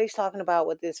everybody's talking about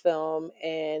with this film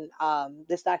and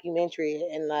this documentary,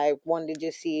 and I wanted to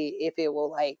just see if it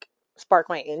will spark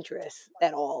my interest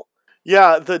at all.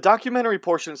 Yeah, the documentary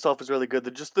portion itself is really good.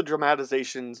 The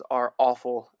dramatizations are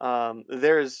awful.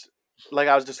 There's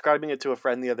I was describing it to a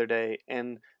friend the other day,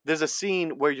 and there's a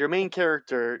scene where your main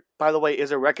character, by the way, is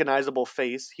a recognizable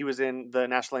face. He was in the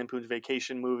National Lampoon's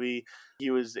Vacation movie. He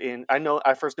was in,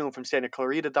 I first knew him from Santa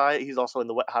Clarita Diet. He's also in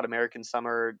the Wet Hot American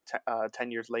Summer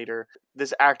 10 years later.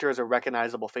 This actor is a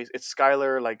recognizable face. It's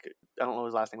Skylar, I don't know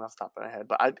his last name off the top of my head,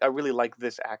 but I really like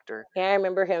this actor. Yeah, I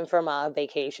remember him from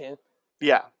Vacation.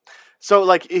 Yeah. So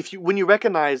when you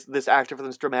recognize this actor for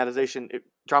this dramatization,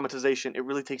 it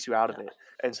really takes you out of it.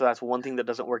 And so that's one thing that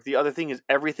doesn't work. The other thing is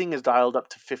everything is dialed up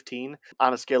to 15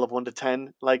 on a scale of 1 to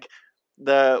 10.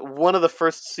 One of the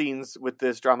first scenes with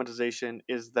this dramatization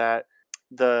is that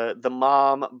the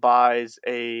mom buys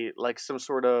a some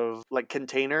sort of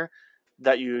container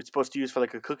that you're supposed to use for a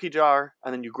cookie jar,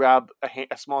 and then you grab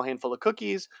a small handful of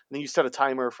cookies, and then you set a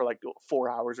timer for 4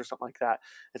 hours or something like that.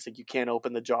 It's you can't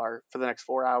open the jar for the next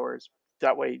 4 hours.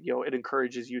 That way, it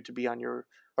encourages you to be on your,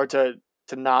 or to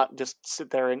not just sit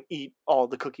there and eat all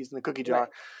the cookies in the cookie jar, right.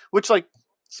 Which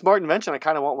smart invention. I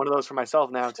kind of want one of those for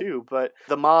myself now too. But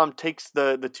the mom takes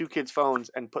the 2 kids' phones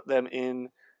and put them in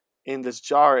this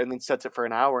jar and then sets it for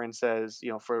an hour and says,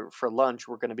 for lunch,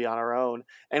 we're going to be on our own.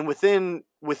 And within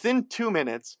 2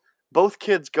 minutes, both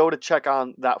kids go to check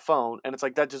on that phone. And it's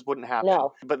that just wouldn't happen.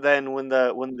 No. But then when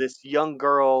this young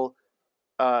girl,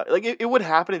 it would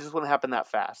happen, it just wouldn't happen that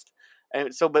fast.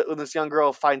 And so, but when this young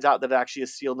girl finds out that it actually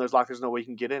is sealed and there's locked, there's no way you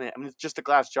can get in it. I mean, it's just a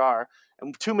glass jar.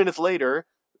 And 2 minutes later,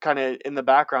 kind of in the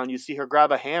background, you see her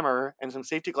grab a hammer and some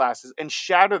safety glasses and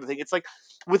shatter the thing. It's like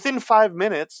within 5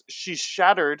 minutes, she's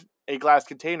shattered a glass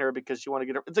container because she wanted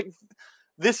to get her. It's like,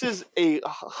 this is a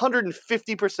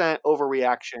 150%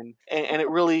 overreaction, and it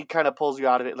really kind of pulls you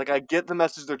out of it. Like, I get the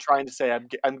message they're trying to say.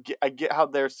 I get how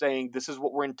they're saying this is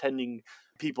what we're intending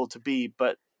people to be,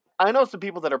 but I know some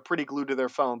people that are pretty glued to their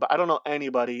phone, but I don't know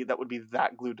anybody that would be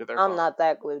that glued to their phone. I'm not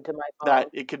that glued to my phone. That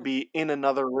it could be in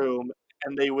another room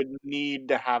and they would need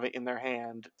to have it in their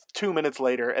hand 2 minutes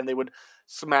later, and they would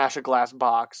smash a glass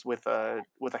box with a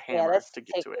hammer to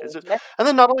get to it. And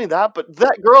then not only that, but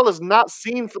that girl is not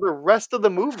seen for the rest of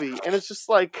the movie, and it's just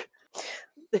like,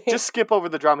 just skip over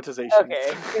the dramatization.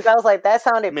 Okay, because I was like, that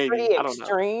sounded pretty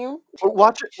extreme.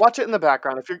 Watch it in the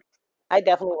background. I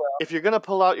definitely will. If you're gonna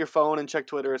pull out your phone and check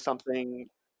Twitter or something,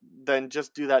 then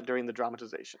just do that during the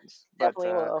dramatizations.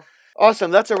 Definitely will.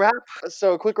 Awesome, that's a wrap.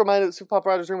 So a quick reminder that Super Pop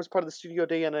Writers Room is part of the Studio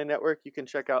DNA Network. You can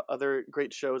check out other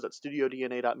great shows at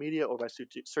studiodna.media or by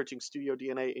searching Studio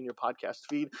DNA in your podcast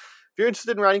feed. If you're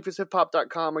interested in writing for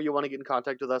sifpop.com or you want to get in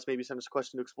contact with us, maybe send us a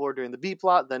question to explore during the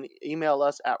B-plot, then email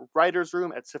us at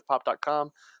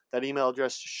writersroom@sifpop.com. That email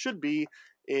address should be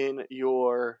in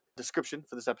your description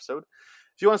for this episode.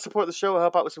 If you want to support the show or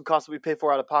help out with some costs that we pay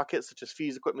for out of pocket, such as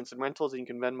fees, equipments, and rentals, then you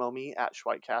can Venmo me at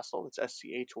Schweik Castle. It's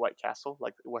SCH White Castle,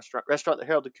 like the restaurant that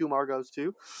Harold DeCumar goes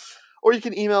to. Or you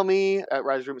can email me at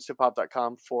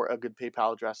riseroom@sifpop.com for a good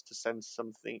PayPal address to send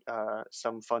some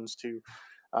funds to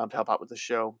help out with the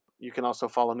show. You can also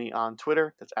follow me on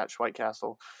Twitter. That's at Schweik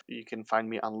Castle. You can find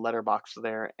me on Letterboxd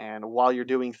there. And while you're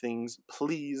doing things,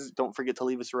 please don't forget to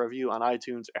leave us a review on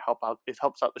iTunes. It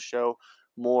helps out the show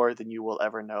more than you will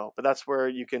ever know. But that's where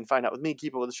you can find out with me,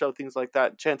 keep up with the show, things like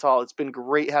that. Chantal, it's been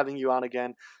great having you on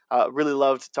again. Really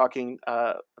loved talking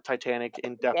Titanic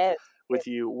in depth with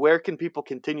you. Where can people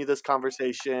continue this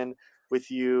conversation with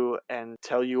you and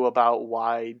tell you about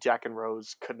why Jack and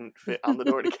Rose couldn't fit on the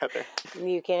door together?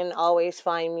 You can always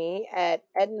find me at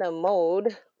Edna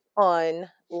Mode on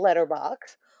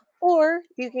Letterboxd, or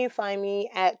you can find me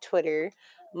at Twitter.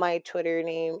 My Twitter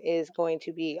name is going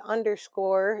to be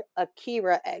 _AkiraXO.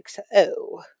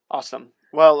 Awesome.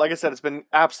 Well, like I said, it's been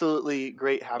absolutely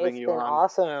great having you on.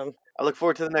 It's been awesome. I look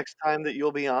forward to the next time that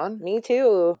you'll be on. Me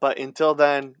too. But until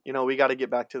then, we got to get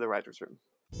back to the writer's room.